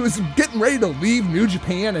guy who's getting ready to leave New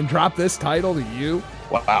Japan and drop this title to you?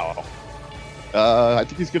 Wow. I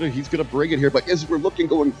think he's gonna bring it here. But as we're looking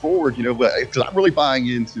going forward, because I'm really buying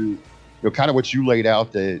into, kind of what you laid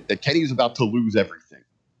out that Kenny's about to lose everything.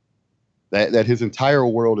 That his entire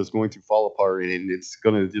world is going to fall apart, and it's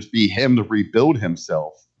going to just be him to rebuild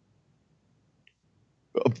himself.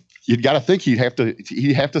 you'd got to think he'd have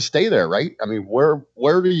to stay there, right? I mean, where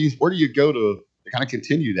do you go to kind of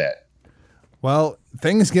continue that? Well,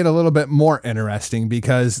 things get a little bit more interesting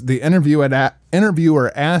because the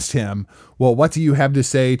interviewer asked him, well, what do you have to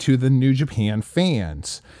say to the New Japan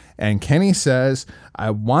fans? And Kenny says,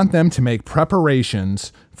 I want them to make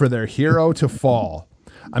preparations for their hero to fall.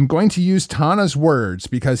 I'm going to use Tana's words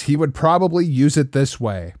because he would probably use it this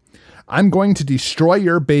way. I'm going to destroy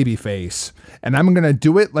your babyface, and I'm going to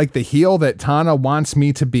do it like the heel that Tana wants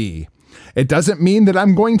me to be. It doesn't mean that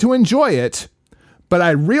I'm going to enjoy it, but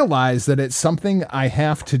I realize that it's something I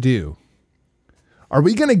have to do. Are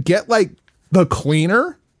we going to get like the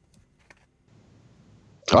cleaner?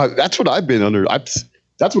 That's what I've been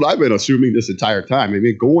that's what I've been assuming this entire time. I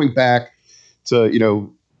mean, going back to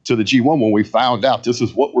the G1 when we found out this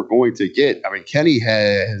is what we're going to get. I mean, Kenny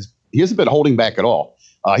hasn't been holding back at all.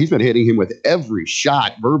 He's been hitting him with every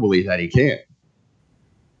shot verbally that he can.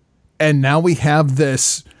 And now we have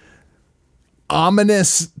this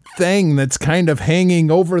ominous thing that's kind of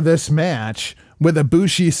hanging over this match with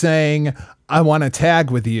Ibushi saying, I want to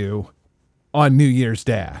tag with you on New Year's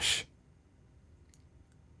Dash.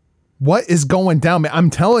 What is going down? I'm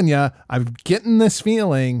telling you, I'm getting this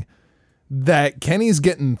feeling that Kenny's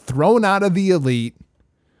getting thrown out of the Elite.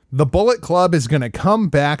 The Bullet Club is going to come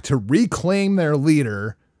back to reclaim their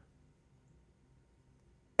leader.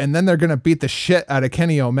 And then they're going to beat the shit out of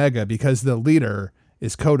Kenny Omega because the leader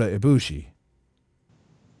is Kota Ibushi.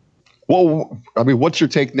 Well, I mean, what's your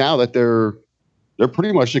take now that they're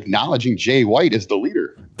pretty much acknowledging Jay White as the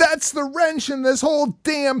leader? That's the wrench in this whole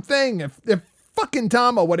damn thing. If fucking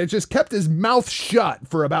Tama would have just kept his mouth shut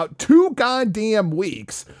for about 2 goddamn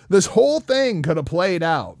weeks, this whole thing could have played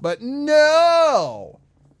out. But no!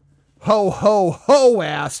 Ho, ho, ho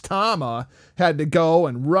ass Tama had to go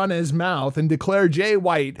and run his mouth and declare Jay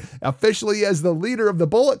White officially as the leader of the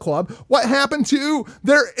Bullet Club. What happened to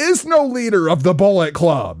there is no leader of the Bullet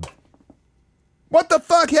Club? What the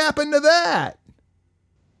fuck happened to that?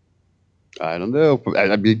 I don't know.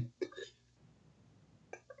 I mean,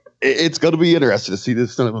 it's going to be interesting to see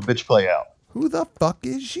this son of a bitch play out. Who the fuck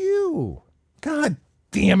is you? God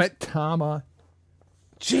damn it, Tama.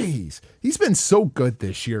 Jeez, he's been so good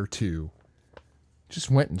this year too.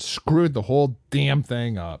 Just went and screwed the whole damn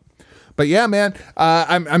thing up. But yeah, man,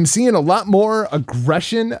 I'm seeing a lot more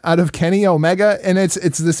aggression out of Kenny Omega, and it's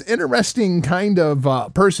this interesting kind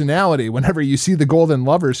of personality whenever you see the Golden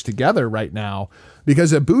Lovers together right now,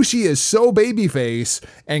 because Ibushi is so babyface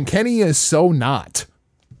and Kenny is so not.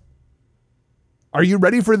 Are you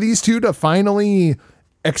ready for these two to finally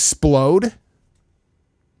explode?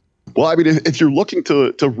 Well, I mean, if you're looking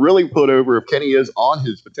to really put over if Kenny is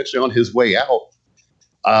potentially on his way out,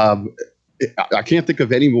 I can't think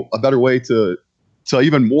of a better way to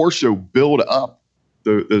even more so build up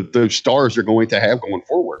the stars they're going to have going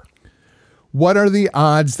forward. What are the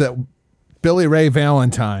odds that Billy Ray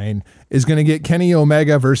Valentine is going to get Kenny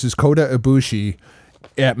Omega versus Kota Ibushi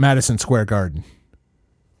at Madison Square Garden?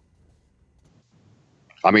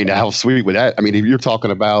 I mean, how sweet would that? I mean, if you're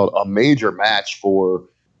talking about a major match for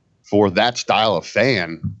that style of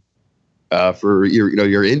fan, for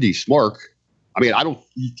your indie smark. I mean,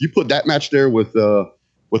 you put that match there with a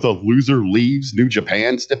loser leaves New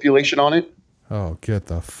Japan stipulation on it. Oh, get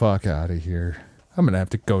the fuck out of here. I'm going to have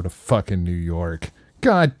to go to fucking New York.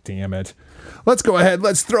 God damn it. Let's go ahead.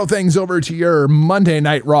 Let's throw things over to your Monday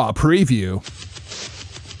Night Raw preview.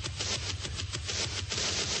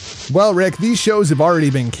 Well, Rick, these shows have already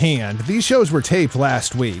been canned. These shows were taped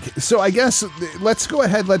last week. So I guess let's go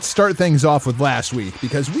ahead. Let's start things off with last week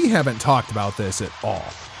because we haven't talked about this at all.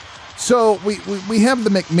 So we have the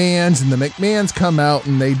McMahons, and the McMahons come out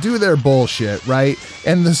and they do their bullshit, right?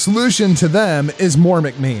 And the solution to them is more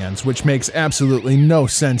McMahons, which makes absolutely no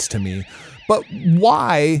sense to me. But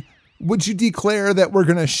why would you declare that we're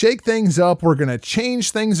going to shake things up, we're going to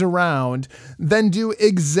change things around, then do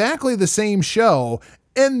exactly the same show,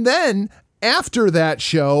 and then after that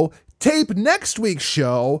show, tape next week's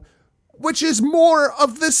show, which is more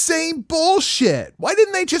of the same bullshit? Why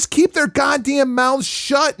didn't they just keep their goddamn mouths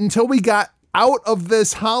shut until we got out of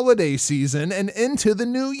this holiday season and into the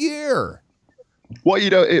new year? Well,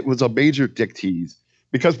 it was a major dick tease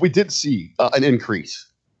because we did see an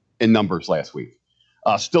increase in numbers last week.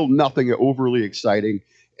 Still nothing overly exciting.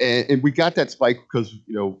 And we got that spike because,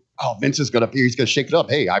 Vince is going to he's going to shake it up.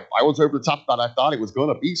 Hey, I was over the top, but I thought it was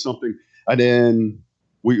going to be something. And then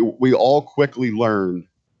we all quickly learned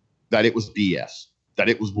that it was BS, that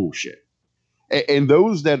it was bullshit. And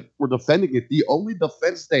those that were defending it, the only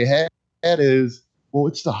defense they had is, well,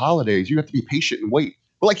 it's the holidays. You have to be patient and wait.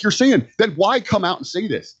 But like you're saying, then why come out and say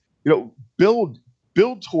this? Build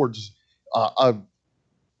build towards a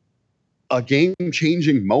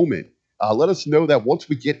game-changing moment. Let us know that once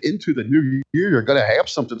we get into the new year, you're going to have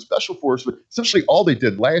something special for us. But essentially, all they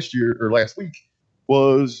did last week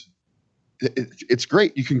was it's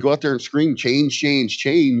great. You can go out there and scream,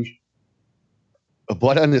 change.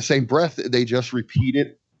 But in the same breath, they just repeat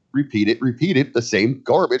it, the same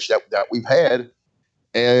garbage that we've had.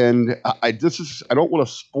 And I don't want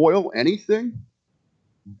to spoil anything,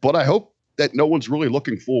 but I hope that no one's really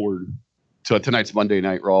looking forward to tonight's Monday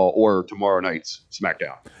Night Raw or tomorrow night's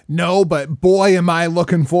SmackDown. No, but boy, am I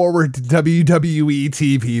looking forward to WWE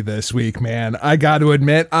TV this week, man. I got to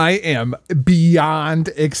admit, I am beyond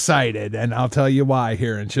excited, and I'll tell you why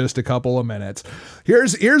here in just a couple of minutes.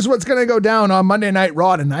 Here's what's going to go down on Monday Night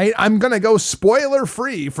Raw tonight. I'm going to go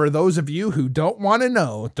spoiler-free for those of you who don't want to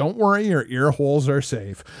know. Don't worry, your ear holes are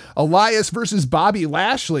safe. Elias versus Bobby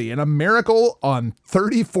Lashley in a Miracle on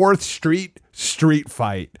 34th Street street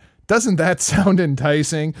fight. Doesn't that sound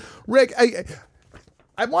enticing? Rick,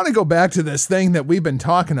 I want to go back to this thing that we've been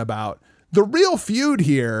talking about. The real feud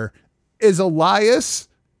here is Elias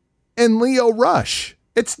and Lio Rush.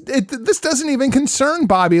 This doesn't even concern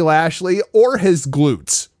Bobby Lashley or his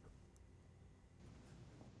glutes.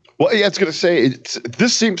 Well, yeah, I was going to say,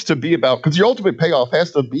 this seems to be about, because the ultimate payoff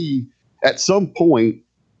has to be, at some point,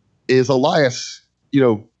 is Elias,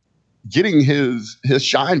 getting his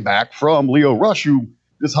shine back from Lio Rush, who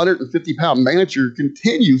this 150-pound manager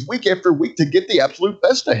continues week after week to get the absolute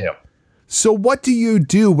best of him. So what do you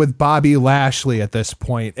do with Bobby Lashley at this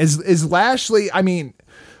point? Is Lashley, I mean,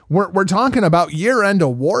 we're talking about year-end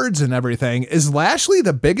awards and everything. Is Lashley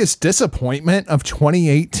the biggest disappointment of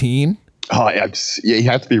 2018? Oh, yeah, you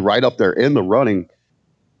have to be right up there in the running.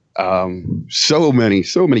 So many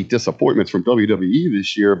disappointments from WWE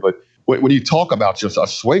this year. But when you talk about just a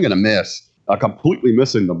swing and a miss, completely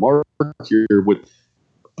missing the mark here with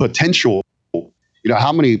potential,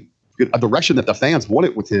 how many a direction that the fans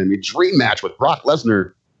wanted with him, a dream match with Brock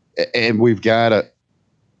Lesnar, and we've got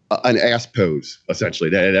an ass pose, essentially.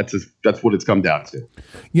 That's what it's come down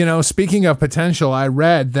to. Speaking of potential, I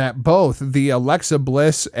read that both the Alexa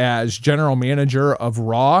Bliss as general manager of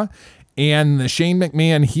Raw and the Shane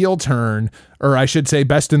McMahon heel turn, or I should say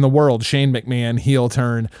best in the world Shane McMahon heel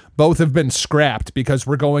turn, both have been scrapped because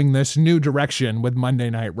we're going this new direction with Monday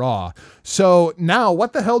Night Raw. So now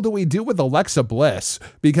what the hell do we do with Alexa Bliss?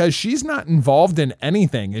 Because she's not involved in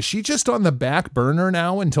anything. Is she just on the back burner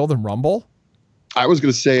now until the Rumble? I was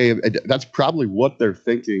going to say that's probably what they're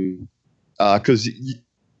thinking, because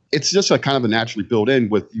it's just a kind of a naturally built in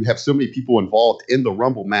with, you have so many people involved in the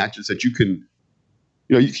Rumble matches that you can,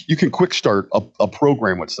 you can quick start a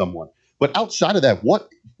program with someone. But outside of that, what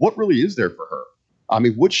really is there for her? I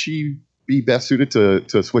mean, would she be best suited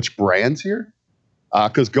to switch brands here?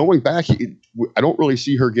 Because going back, I don't really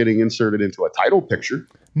see her getting inserted into a title picture.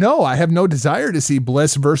 No, I have no desire to see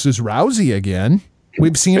Bliss versus Rousey again.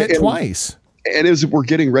 We've seen it twice. And as we're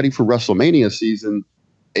getting ready for WrestleMania season,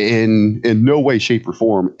 in no way, shape, or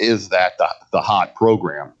form is that the hot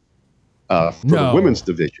program for the women's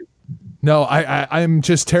division. No, I'm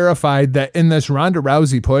just terrified that in this Ronda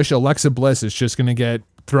Rousey push, Alexa Bliss is just going to get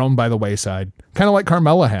thrown by the wayside, kind of like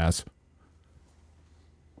Carmella has.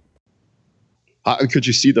 Could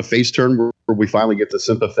you see the face turn where we finally get the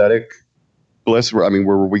sympathetic Bliss? Where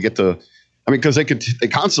we get to, because they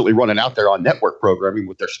constantly run it out there on network programming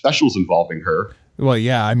with their specials involving her. Well,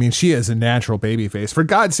 yeah, I mean, she is a natural babyface. For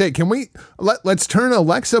God's sake, can we let's turn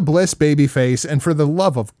Alexa Bliss babyface, and for the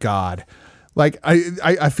love of God. Like,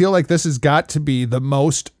 I feel like this has got to be the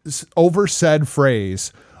most oversaid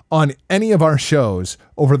phrase on any of our shows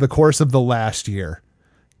over the course of the last year.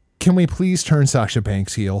 Can we please turn Sasha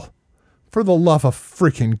Banks heel? For the love of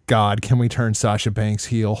freaking God, can we turn Sasha Banks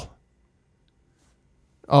heel?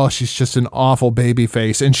 Oh, she's just an awful baby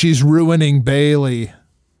face, and she's ruining Bayley.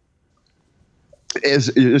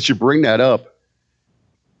 As you bring that up,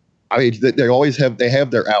 I mean, they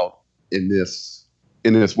have their out in this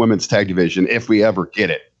women's tag division if we ever get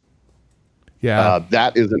it. Yeah,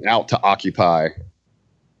 that is an out to occupy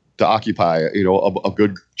a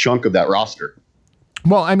good chunk of that roster.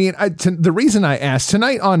 Well, I mean, the reason I asked,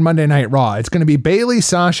 tonight on Monday Night Raw, it's going to be Bayley,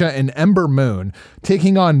 Sasha, and Ember Moon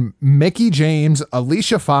taking on Mickie James,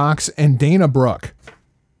 Alicia Fox, and Dana Brooke.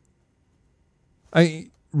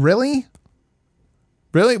 Really?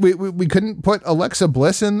 We couldn't put Alexa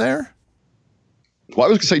Bliss in there? Well, I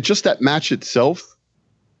was going to say, just that match itself,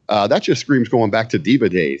 that just screams going back to Diva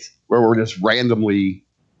days, where we're just randomly,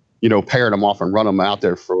 pairing them off and run them out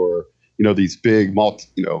there for, these big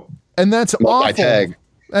and that's awful.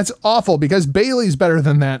 That's awful because Bailey's better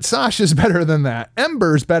than that. Sasha's better than that.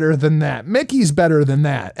 Ember's better than that. Mickey's better than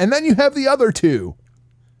that. And then you have the other two.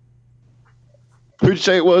 Who'd you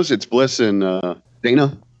say it was? It's Bliss and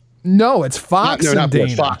Dana? No, it's Fox and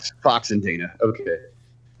Dana. Bliss, Fox and Dana. Okay.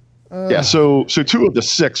 Yeah, so 2 of the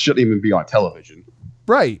 6 shouldn't even be on television.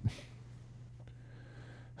 Right.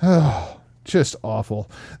 Oh, just awful.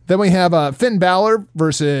 Then we have Finn Balor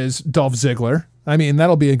versus Dolph Ziggler. I mean,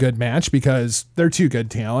 that'll be a good match because they're two good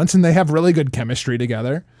talents and they have really good chemistry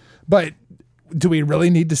together. But do we really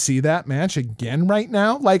need to see that match again right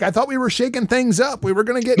now? Like, I thought we were shaking things up. We were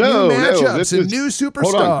going to get new matchups and new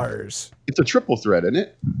superstars. It's a triple threat, isn't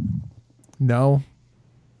it? No.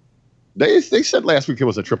 They said last week it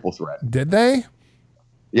was a triple threat. Did they?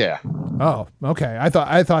 Yeah. Oh, okay. I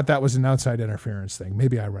thought that was an outside interference thing.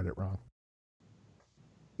 Maybe I read it wrong.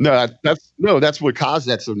 No, that's what caused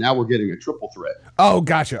that. So now we're getting a triple threat. Oh,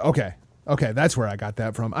 gotcha. Okay, that's where I got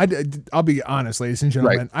that from. I'll be honest, ladies and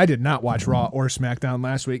gentlemen, I did not watch Raw or SmackDown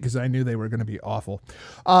last week because I knew they were going to be awful.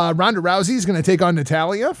 Ronda Rousey is going to take on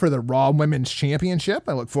Natalya for the Raw Women's Championship.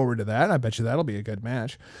 I look forward to that. I bet you that'll be a good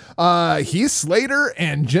match. Heath Slater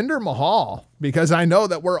and Jinder Mahal, because I know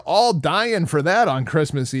that we're all dying for that on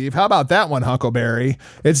Christmas Eve. How about that one, Huckleberry?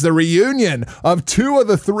 It's the reunion of 2 of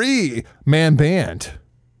the 3-man band.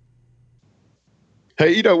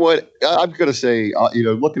 Hey, you know what? I'm going to say,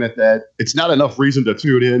 looking at that, it's not enough reason to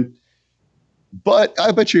tune in, but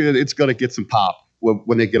I bet you it's going to get some pop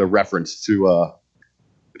when they get a reference to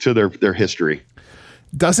their history.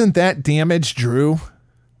 Doesn't that damage Drew?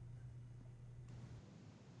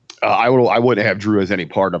 I wouldn't have Drew as any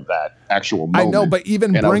part of that actual moment. I know, but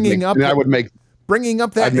even bringing up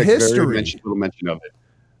that history, little mention of it.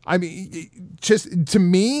 I mean, just to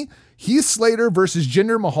me, Heath Slater versus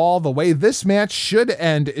Jinder Mahal, the way this match should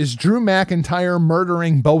end is Drew McIntyre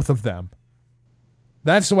murdering both of them.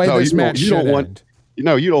 That's the way this match should end.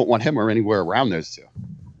 You don't want him or anywhere around those two.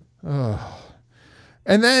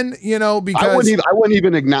 And then, because I wouldn't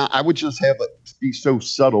even ignore. I would just have it be so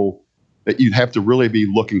subtle that you'd have to really be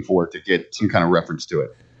looking for it to get some kind of reference to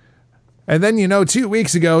it. And then, 2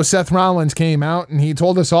 weeks ago, Seth Rollins came out and he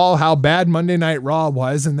told us all how bad Monday Night Raw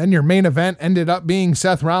was. And then your main event ended up being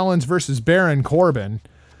Seth Rollins versus Baron Corbin.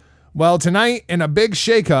 Well, tonight in a big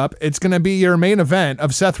shakeup, it's going to be your main event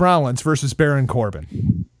of Seth Rollins versus Baron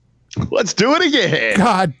Corbin. Let's do it again.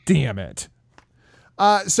 God damn it.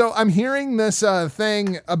 So I'm hearing this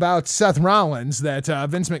thing about Seth Rollins that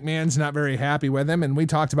Vince McMahon's not very happy with him. And we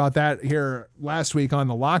talked about that here last week on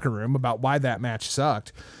The Locker Room about why that match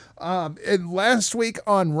sucked. And last week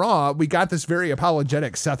on Raw, we got this very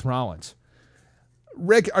apologetic Seth Rollins.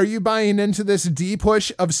 Rick, are you buying into this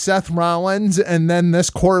D-push of Seth Rollins and then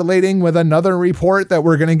this correlating with another report that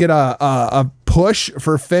we're going to get a push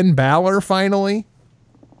for Finn Balor finally?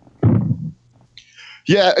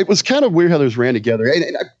 Yeah, it was kind of weird how those ran together.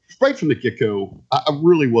 And right from the get-go, I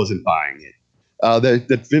really wasn't buying it.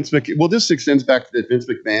 That Vince McMahon, well, this extends back to that Vince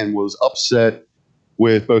McMahon was upset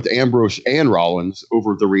with both Ambrose and Rollins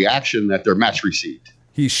over the reaction that their match received.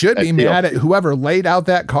 He should be mad at whoever laid out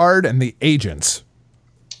that card and the agents.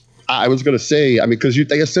 I was going to say, because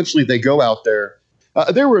they go out there.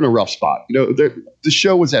 They were in a rough spot. The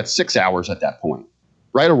show was at 6 hours at that point,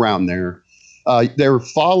 right around there. They were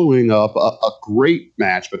following up a great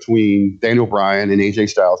match between Daniel Bryan and AJ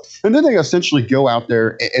Styles, and then they essentially go out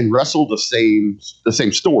there and wrestle the same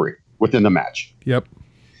story within the match. Yep.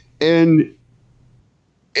 And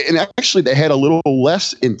actually, they had a little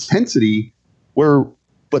less intensity where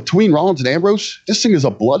between Rollins and Ambrose, this thing is a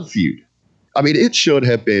blood feud. It should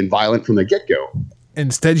have been violent from the get-go.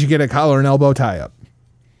 Instead, you get a collar and elbow tie-up.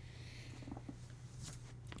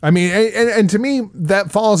 And to me,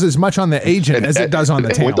 that falls as much on the agent as it does on the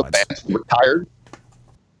talent. Were tired,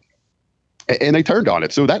 and they turned on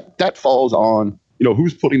it. So that falls on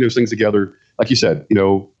who's putting those things together. Like you said,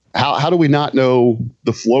 how do we not know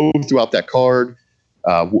the flow throughout that card?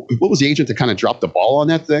 What was the agent that kind of dropped the ball on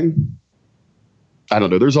that thing? I don't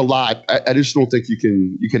know. There's a lot. I just don't think you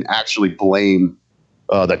can actually blame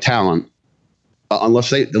the talent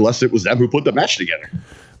unless it was them who put the match together.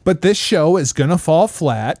 But this show is going to fall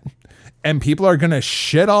flat and people are going to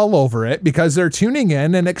shit all over it because they're tuning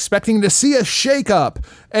in and expecting to see a shakeup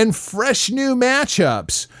and fresh new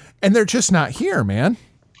matchups. And they're just not here, man.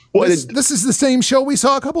 Well, this is the same show we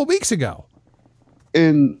saw a couple of weeks ago.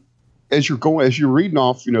 And as you're reading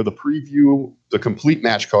off, the preview, the complete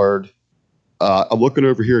match card, I'm looking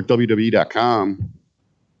over here at WWE.com.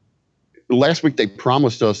 Last week, they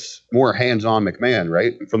promised us more hands-on McMahon,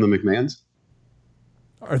 right? From the McMahons.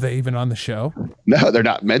 Are they even on the show? No, they're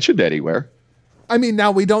not mentioned anywhere. I mean,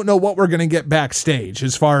 now we don't know what we're going to get backstage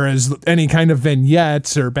as far as any kind of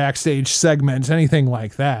vignettes or backstage segments, anything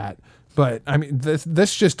like that. But I mean,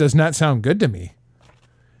 this just does not sound good to me.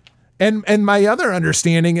 And my other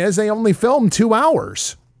understanding is they only filmed 2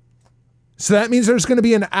 hours. So that means there's going to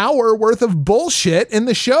be an hour worth of bullshit in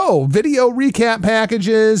the show, video recap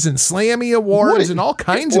packages and Slammy awards and all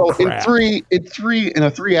kinds of crap. In a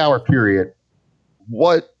 3 hour period,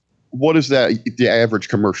 what is that the average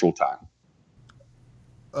commercial time?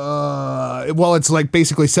 Well, it's like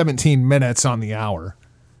basically 17 minutes on the hour.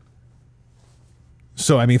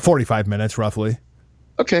 So I mean 45 minutes roughly.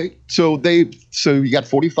 Okay. So you got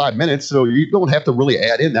 45 minutes, so you don't have to really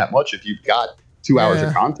add in that much if you've got 2 hours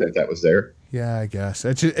of content that was there. Yeah, I guess.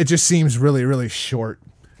 It just seems really, really short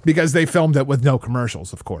because they filmed it with no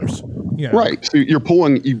commercials, of course. Yeah. Right. So you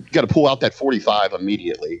got to pull out that 45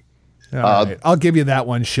 immediately. All right. I'll give you that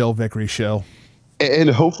one, Shill Vickery Shill. And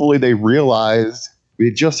hopefully they realized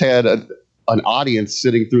we just had an audience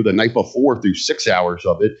sitting through the night before through 6 hours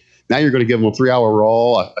of it. Now you're going to give them a 3 hour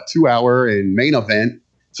Raw, a 2 hour and main event.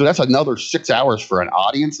 So that's another 6 hours for an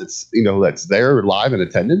audience that's there live in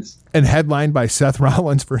attendance. And headlined by Seth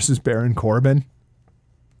Rollins versus Baron Corbin.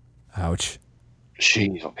 Ouch.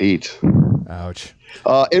 Jeez, Pete. Ouch.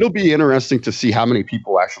 It'll be interesting to see how many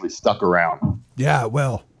people actually stuck around. Yeah, it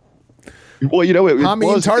will. Well,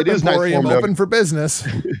 it is nice open for business.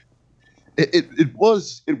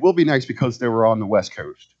 It will be nice because they were on the West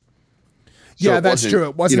Coast. So yeah, that's true.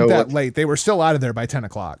 It wasn't that late. They were still out of there by 10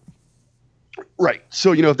 o'clock. Right.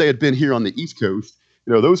 So, if they had been here on the East Coast,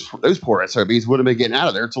 those poor SRBs would have been getting out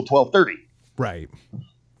of there until 12:30. Right.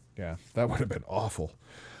 Yeah, that would have been awful.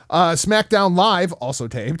 SmackDown Live, also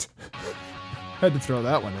taped. Had to throw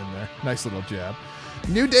that one in there. Nice little jab.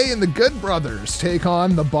 New Day and the Good Brothers take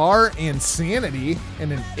on The Bar and Sanity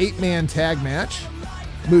in an 8-man tag match.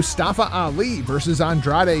 Mustafa Ali versus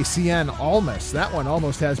Andrade Cien Almas. That one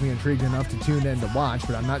almost has me intrigued enough to tune in to watch,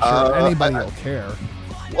 but I'm not sure anybody will care.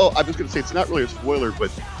 Well, I was going to say it's not really a spoiler, but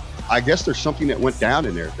I guess there's something that went down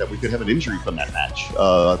in there that we could have an injury from that match.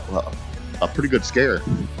 A pretty good scare.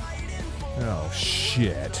 Oh,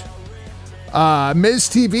 shit. Miz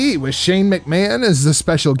TV with Shane McMahon as the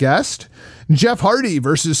special guest. Jeff Hardy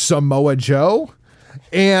versus Samoa Joe.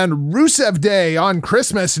 And Rusev Day on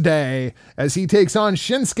Christmas Day as he takes on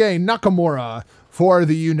Shinsuke Nakamura for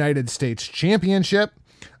the United States Championship.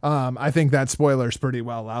 I think that spoiler's pretty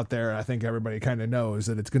well out there. I think everybody kind of knows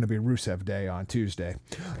that it's going to be Rusev Day on Tuesday.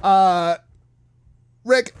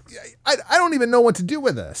 Rick, I don't even know what to do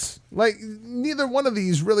with this. Like, neither one of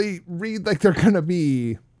these really read like they're going to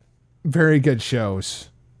be very good shows.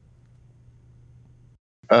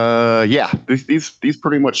 Yeah, these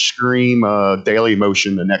pretty much scream Daily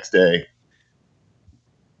Motion the next day.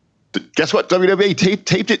 Guess what? WWE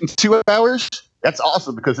taped it in 2 hours. That's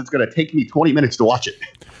awesome because it's going to take me 20 minutes to watch it.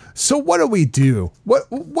 So what do we do? What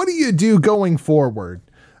do you do going forward?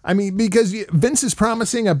 I mean, because Vince is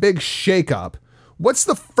promising a big shakeup. What's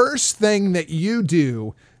the first thing that you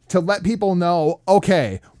do to let people know,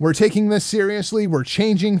 okay, we're taking this seriously, we're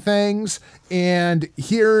changing things, and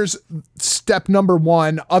here's step number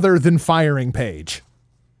 1 other than firing Paige?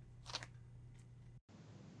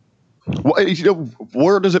 Well,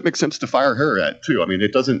 where does it make sense to fire her at, too? I mean,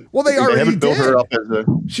 it doesn't. Well, they already haven't built did. Her up as a.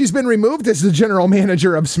 She's been removed as the general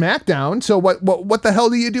manager of SmackDown. So what the hell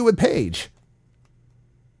do you do with Paige?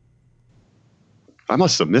 I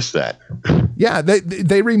must have missed that. Yeah,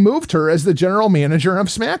 they removed her as the general manager of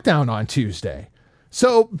SmackDown on Tuesday.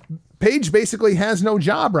 So Paige basically has no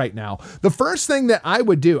job right now. The first thing that I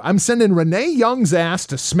would do, I'm sending Renee Young's ass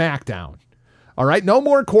to SmackDown. All right, no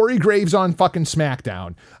more Corey Graves on fucking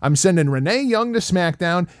SmackDown. I'm sending Renee Young to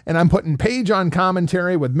SmackDown, and I'm putting Paige on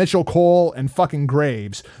commentary with Mitchell Cole and fucking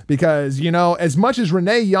Graves. Because, as much as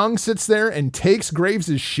Renee Young sits there and takes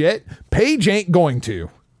Graves' shit, Paige ain't going to.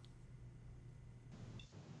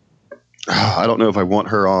 I don't know if I want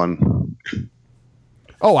her on.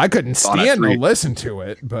 Oh, I couldn't stand to listen to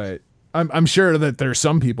it, but I'm sure that there's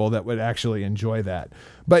some people that would actually enjoy that.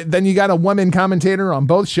 But then you got a woman commentator on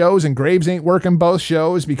both shows, and Graves ain't working both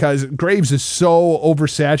shows because Graves is so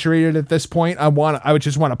oversaturated at this point. I would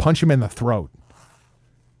just want to punch him in the throat.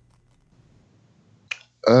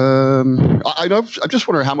 I just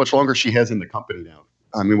wonder how much longer she has in the company now.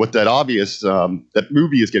 I mean, with that obvious, that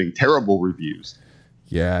movie is getting terrible reviews.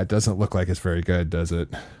 Yeah, it doesn't look like it's very good, does it?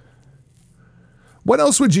 What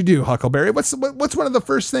else would you do, Huckleberry? What's one of the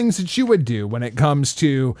first things that you would do when it comes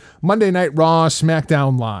to Monday Night Raw,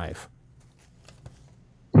 SmackDown Live?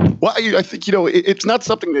 Well, I think, it's not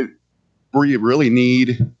something where you really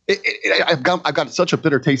need. I've got such a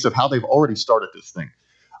bitter taste of how they've already started this thing.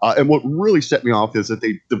 And what really set me off is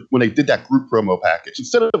that when they did that group promo package,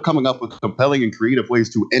 instead of coming up with compelling and creative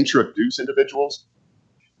ways to introduce individuals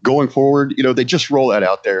going forward, they just roll that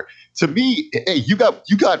out there. To me, hey, you got.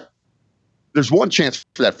 There's one chance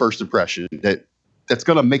for that first impression that's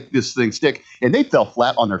going to make this thing stick, and they fell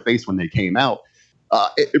flat on their face when they came out.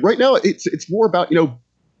 Right now, it's more about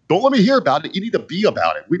don't let me hear about it. You need to be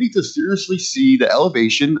about it. We need to seriously see the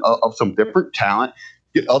elevation of some different talent,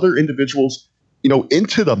 get other individuals,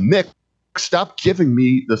 into the mix. Stop giving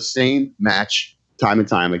me the same match time and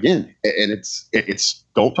time again. And it's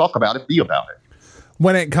don't talk about it, be about it.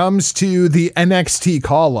 When it comes to the NXT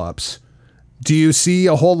call-ups, do you see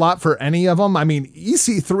a whole lot for any of them? I mean,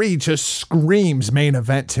 EC3 just screams main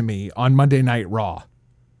event to me on Monday Night Raw.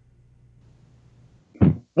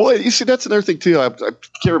 Well, you see, that's another thing, too. I can't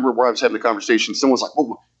remember where I was having the conversation. Someone's like,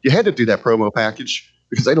 well, you had to do that promo package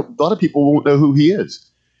because a lot of people won't know who he is.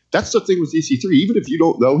 That's the thing with EC3. Even if you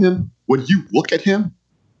don't know him, when you look at him,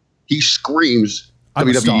 he screams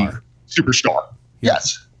WWE superstar.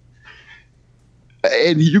 Yes.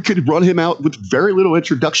 And you could run him out with very little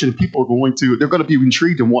introduction. People are they're going to be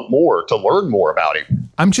intrigued and want more to learn more about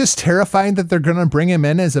him. I'm just terrified that they're going to bring him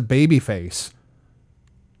in as a babyface.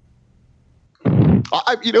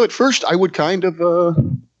 At first I would kind of,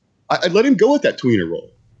 I'd let him go with that tweener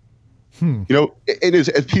role. And as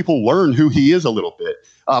people learn who he is a little bit,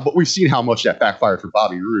 but we've seen how much that backfired for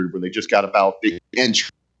Bobby Roode when they just got about the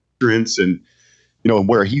entrance and,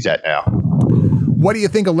 where he's at now. What do you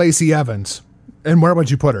think of Lacey Evans? And where would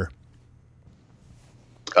you put her?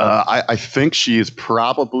 I think she is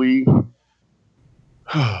probably.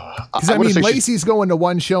 Because Lacey's going to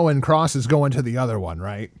one show and Cross is going to the other one,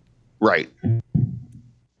 right? Right.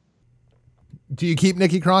 Do you keep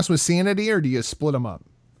Nikki Cross with Sanity or do you split them up?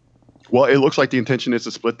 Well, it looks like the intention is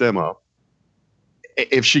to split them up.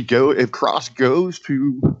 If Cross goes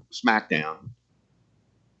to SmackDown,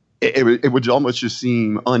 it would almost just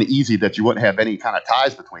seem uneasy that you wouldn't have any kind of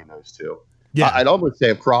ties between those two. Yeah, I'd almost say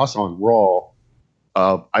if Cross on Raw,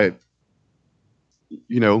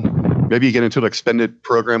 maybe you get into an extended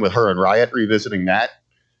program with her and Riot, revisiting that,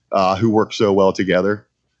 who work so well together.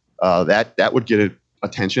 That would get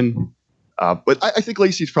attention. But I think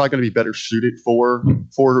Lacey's probably going to be better suited for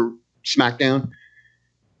SmackDown.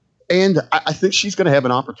 And I think she's going to have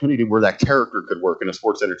an opportunity where that character could work in a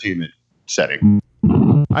sports entertainment setting.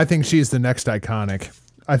 I think she's the next Iconic.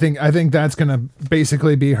 I think that's going to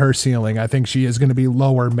basically be her ceiling. I think she is going to be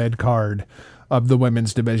lower mid-card of the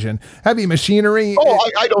women's division. Heavy Machinery.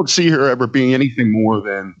 I don't see her ever being anything more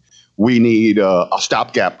than we need a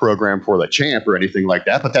stopgap program for the champ or anything like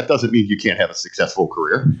that. But that doesn't mean you can't have a successful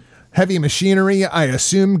career. Heavy Machinery, I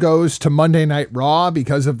assume, goes to Monday Night Raw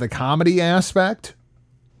because of the comedy aspect.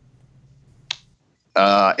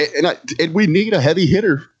 And we need a heavy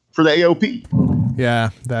hitter for the AOP.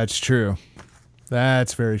 Yeah, that's true.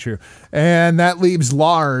 That's very true. And that leaves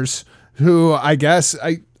Lars, who I guess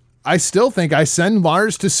I still think I send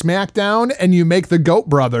Lars to SmackDown and you make the Goat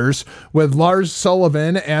Brothers with Lars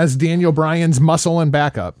Sullivan as Daniel Bryan's muscle and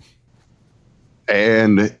backup.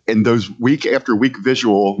 And those week after week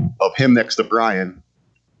visual of him next to Bryan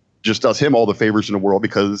just does him all the favors in the world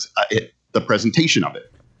because the presentation of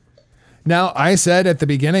it. Now, I said at the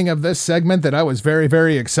beginning of this segment that I was very,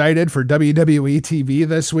 very excited for WWE TV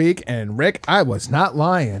this week, and Rick, I was not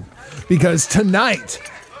lying, because tonight,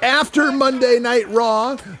 after Monday Night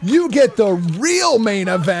Raw, you get the real main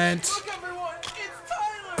event.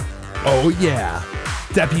 Oh yeah,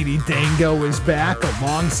 Deputy Dango is back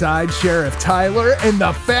alongside Sheriff Tyler, and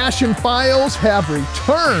the Fashion Files have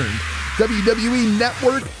returned. WWE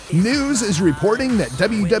Network News is reporting that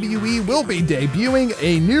WWE will be debuting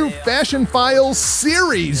a new Fashion Files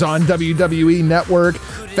series on WWE Network.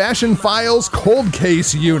 Fashion Files Cold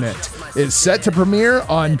Case Unit is set to premiere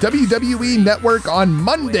on WWE Network on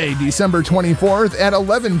Monday, December 24th at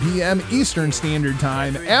 11 p.m. Eastern Standard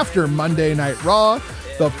Time after Monday Night Raw.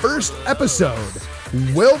 The first episode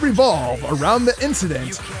will revolve around the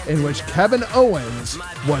incident in which Kevin Owens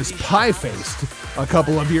was pie-faced a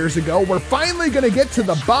couple of years ago. We're finally going to get to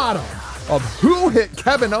the bottom of who hit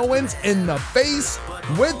Kevin Owens in the face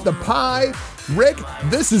with the pie. Rick,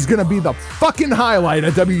 this is going to be the fucking highlight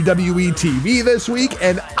of WWE TV this week,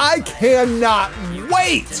 and I cannot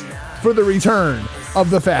wait for the return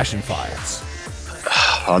of the Fashion Files.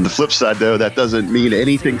 On the flip side, though, that doesn't mean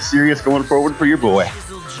anything serious going forward for your boy.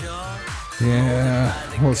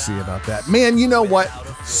 Yeah, we'll see about that. Man, you know what?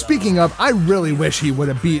 Speaking of, I really wish he would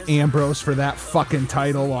have beat Ambrose for that fucking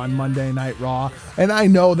title on Monday Night Raw. And I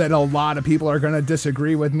know that a lot of people are going to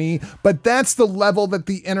disagree with me, but that's the level that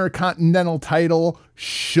the Intercontinental title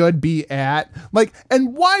should be at. Like,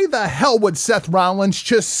 and why the hell would Seth Rollins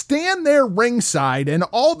just stand there ringside and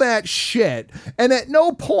all that shit and at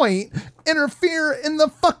no point interfere in the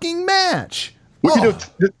fucking match? Well, you know,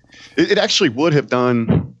 it actually would have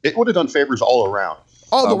done favors all around.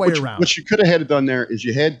 All the way around. What you could have had done there is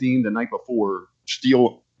you had Dean the night before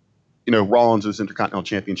steal, Rollins' Intercontinental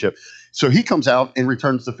Championship. So he comes out and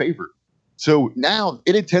returns the favor. So now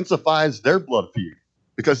it intensifies their blood feud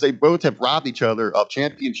because they both have robbed each other of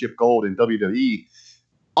championship gold in WWE.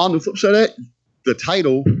 On the flip side of that, the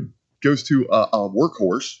title goes to a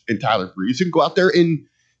workhorse in Tyler Breeze. He can go out there and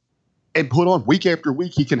put on week after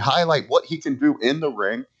week. He can highlight what he can do in the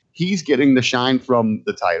ring. He's getting the shine from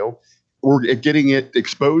the title. We're getting it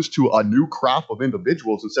exposed to a new crop of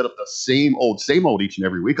individuals instead of the same old each and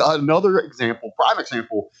every week. Another example, prime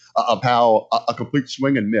example of how a complete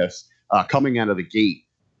swing and miss coming out of the gate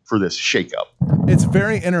for this shakeup. It's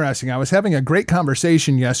very interesting. I was having a great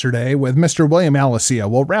conversation yesterday with Mr. William Alessia.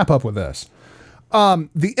 We'll wrap up with this.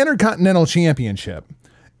 The Intercontinental Championship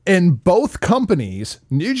in both companies,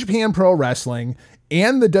 New Japan Pro Wrestling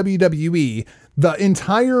and the WWE, the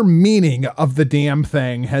entire meaning of the damn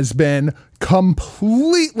thing has been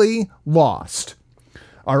completely lost.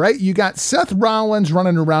 All right, you got Seth Rollins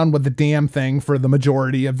running around with the damn thing for the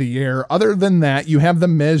majority of the year. Other than that, you have The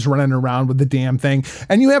Miz running around with the damn thing.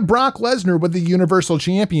 And you have Brock Lesnar with the Universal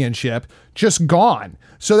Championship just gone.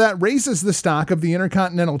 So that raises the stock of the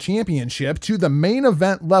Intercontinental Championship to the main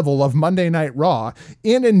event level of Monday Night Raw.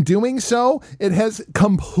 And in doing so, it has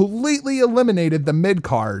completely eliminated the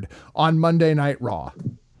mid-card on Monday Night Raw.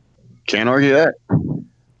 Can't argue that.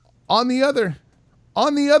 On the other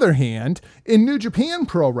hand, in New Japan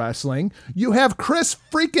Pro Wrestling, you have Chris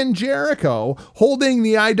freaking Jericho holding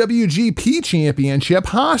the IWGP Championship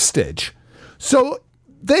hostage. So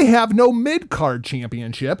they have no mid-card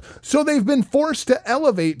championship, so they've been forced to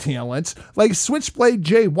elevate talents like Switchblade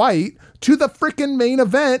Jay White to the freaking main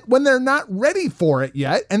event when they're not ready for it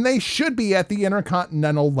yet, and they should be at the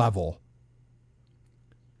Intercontinental level.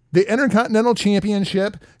 The Intercontinental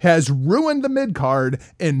Championship has ruined the mid-card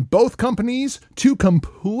in both companies two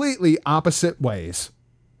completely opposite ways.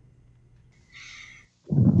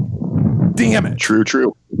 Damn it.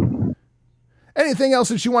 True. Anything else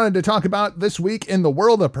that you wanted to talk about this week in the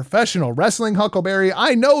world of professional wrestling, Huckleberry?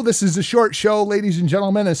 I know this is a short show, ladies and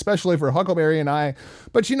gentlemen, especially for Huckleberry and I,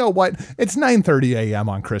 but you know what? It's 9:30 a.m.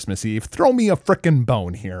 on Christmas Eve. Throw me a frickin'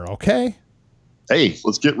 bone here, okay? Hey,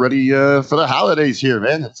 let's get ready for the holidays here,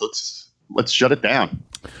 man. Let's shut it down.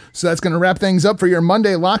 So that's going to wrap things up for your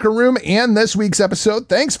Monday Locker Room and this week's episode.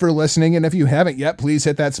 Thanks for listening. And if you haven't yet, please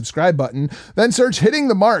hit that subscribe button. Then search Hitting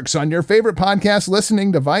the Marks on your favorite podcast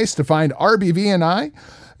listening device to find RBV and I.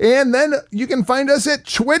 And then you can find us at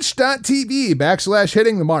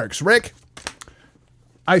twitch.tv/Hitting the Marks. Rick,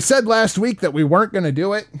 I said last week that we weren't going to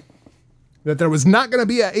do it, that there was not going to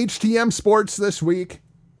be a HTM Sports this week.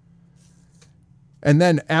 And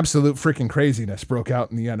then absolute freaking craziness broke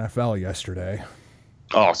out in the NFL yesterday.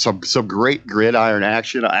 Oh, some great gridiron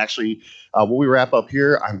action. Actually, when we wrap up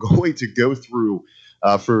here, I'm going to go through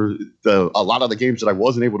for a lot of the games that I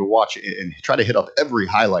wasn't able to watch and try to hit up every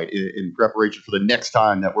highlight in preparation for the next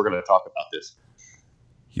time that we're going to talk about this.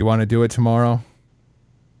 You want to do it tomorrow?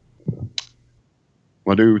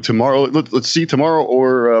 Want to do tomorrow? Let's see, tomorrow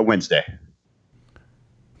or Wednesday.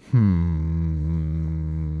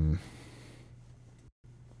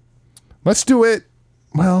 Let's do it.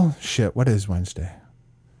 Well, shit, what is Wednesday?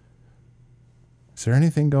 Is there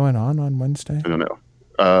anything going on Wednesday? I don't know.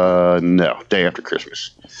 No, day after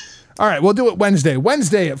Christmas. All right, we'll do it Wednesday.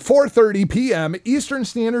 Wednesday at 4:30 p.m. Eastern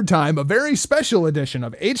Standard Time, a very special edition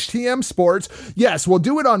of HTM Sports. Yes, we'll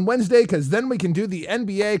do it on Wednesday because then we can do the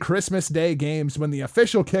NBA Christmas Day games when the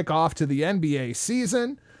official kickoff to the NBA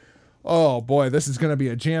season. Oh boy, this is going to be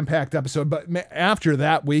a jam-packed episode. But after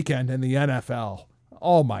that weekend in the NFL,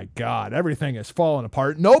 oh my God, everything is falling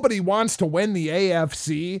apart. Nobody wants to win the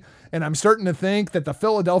AFC, and I'm starting to think that the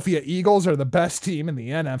Philadelphia Eagles are the best team in the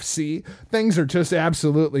NFC. Things are just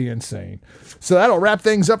absolutely insane. So that'll wrap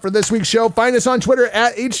things up for this week's show. Find us on Twitter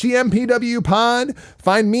at HTMPWPod.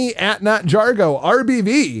 Find me at NotJargo.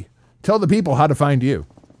 RBV, tell the people how to find you.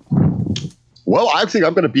 Well, I think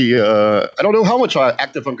I'm going to be, I don't know how much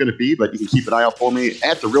active I'm going to be, but you can keep an eye out for me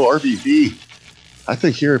at The Real RBV. I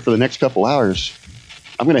think here for the next couple hours,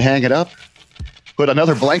 I'm going to hang it up, put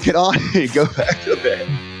another blanket on, and go back to bed.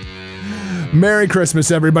 Merry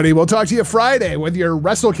Christmas, everybody. We'll talk to you Friday with your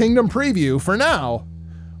Wrestle Kingdom preview. For now,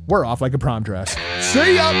 we're off like a prom dress.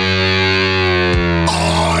 See ya!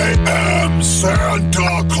 I am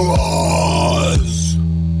Santa Claus.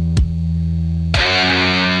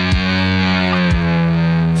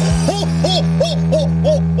 Ho, ho, ho, ho,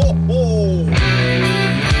 ho, ho, ho.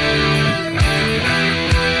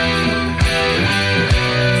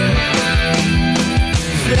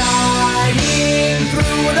 Flying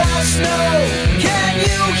through the snow, can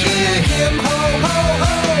you hear him? Ho, ho,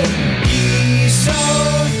 ho. He's so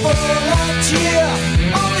full of cheer,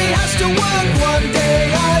 only has to work one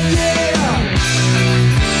day a year.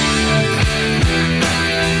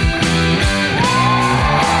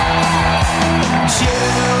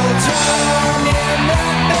 Children in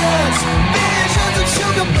their beds, visions of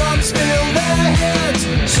sugar plums fill their heads.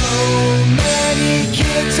 So many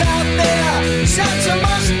kids out there, Santa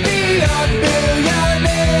must be a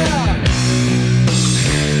billionaire.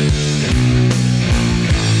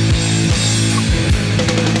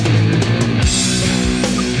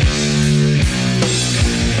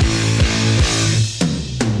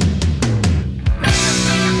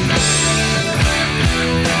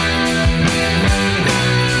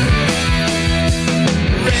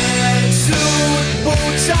 Red suit,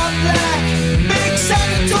 boots are black, big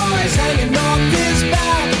Santa toys hanging off his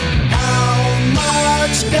back. How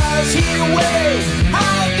much does he weigh?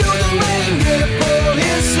 How do the reindeer pull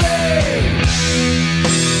his sleigh?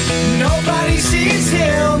 Nobody sees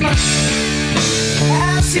him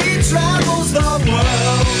as he travels the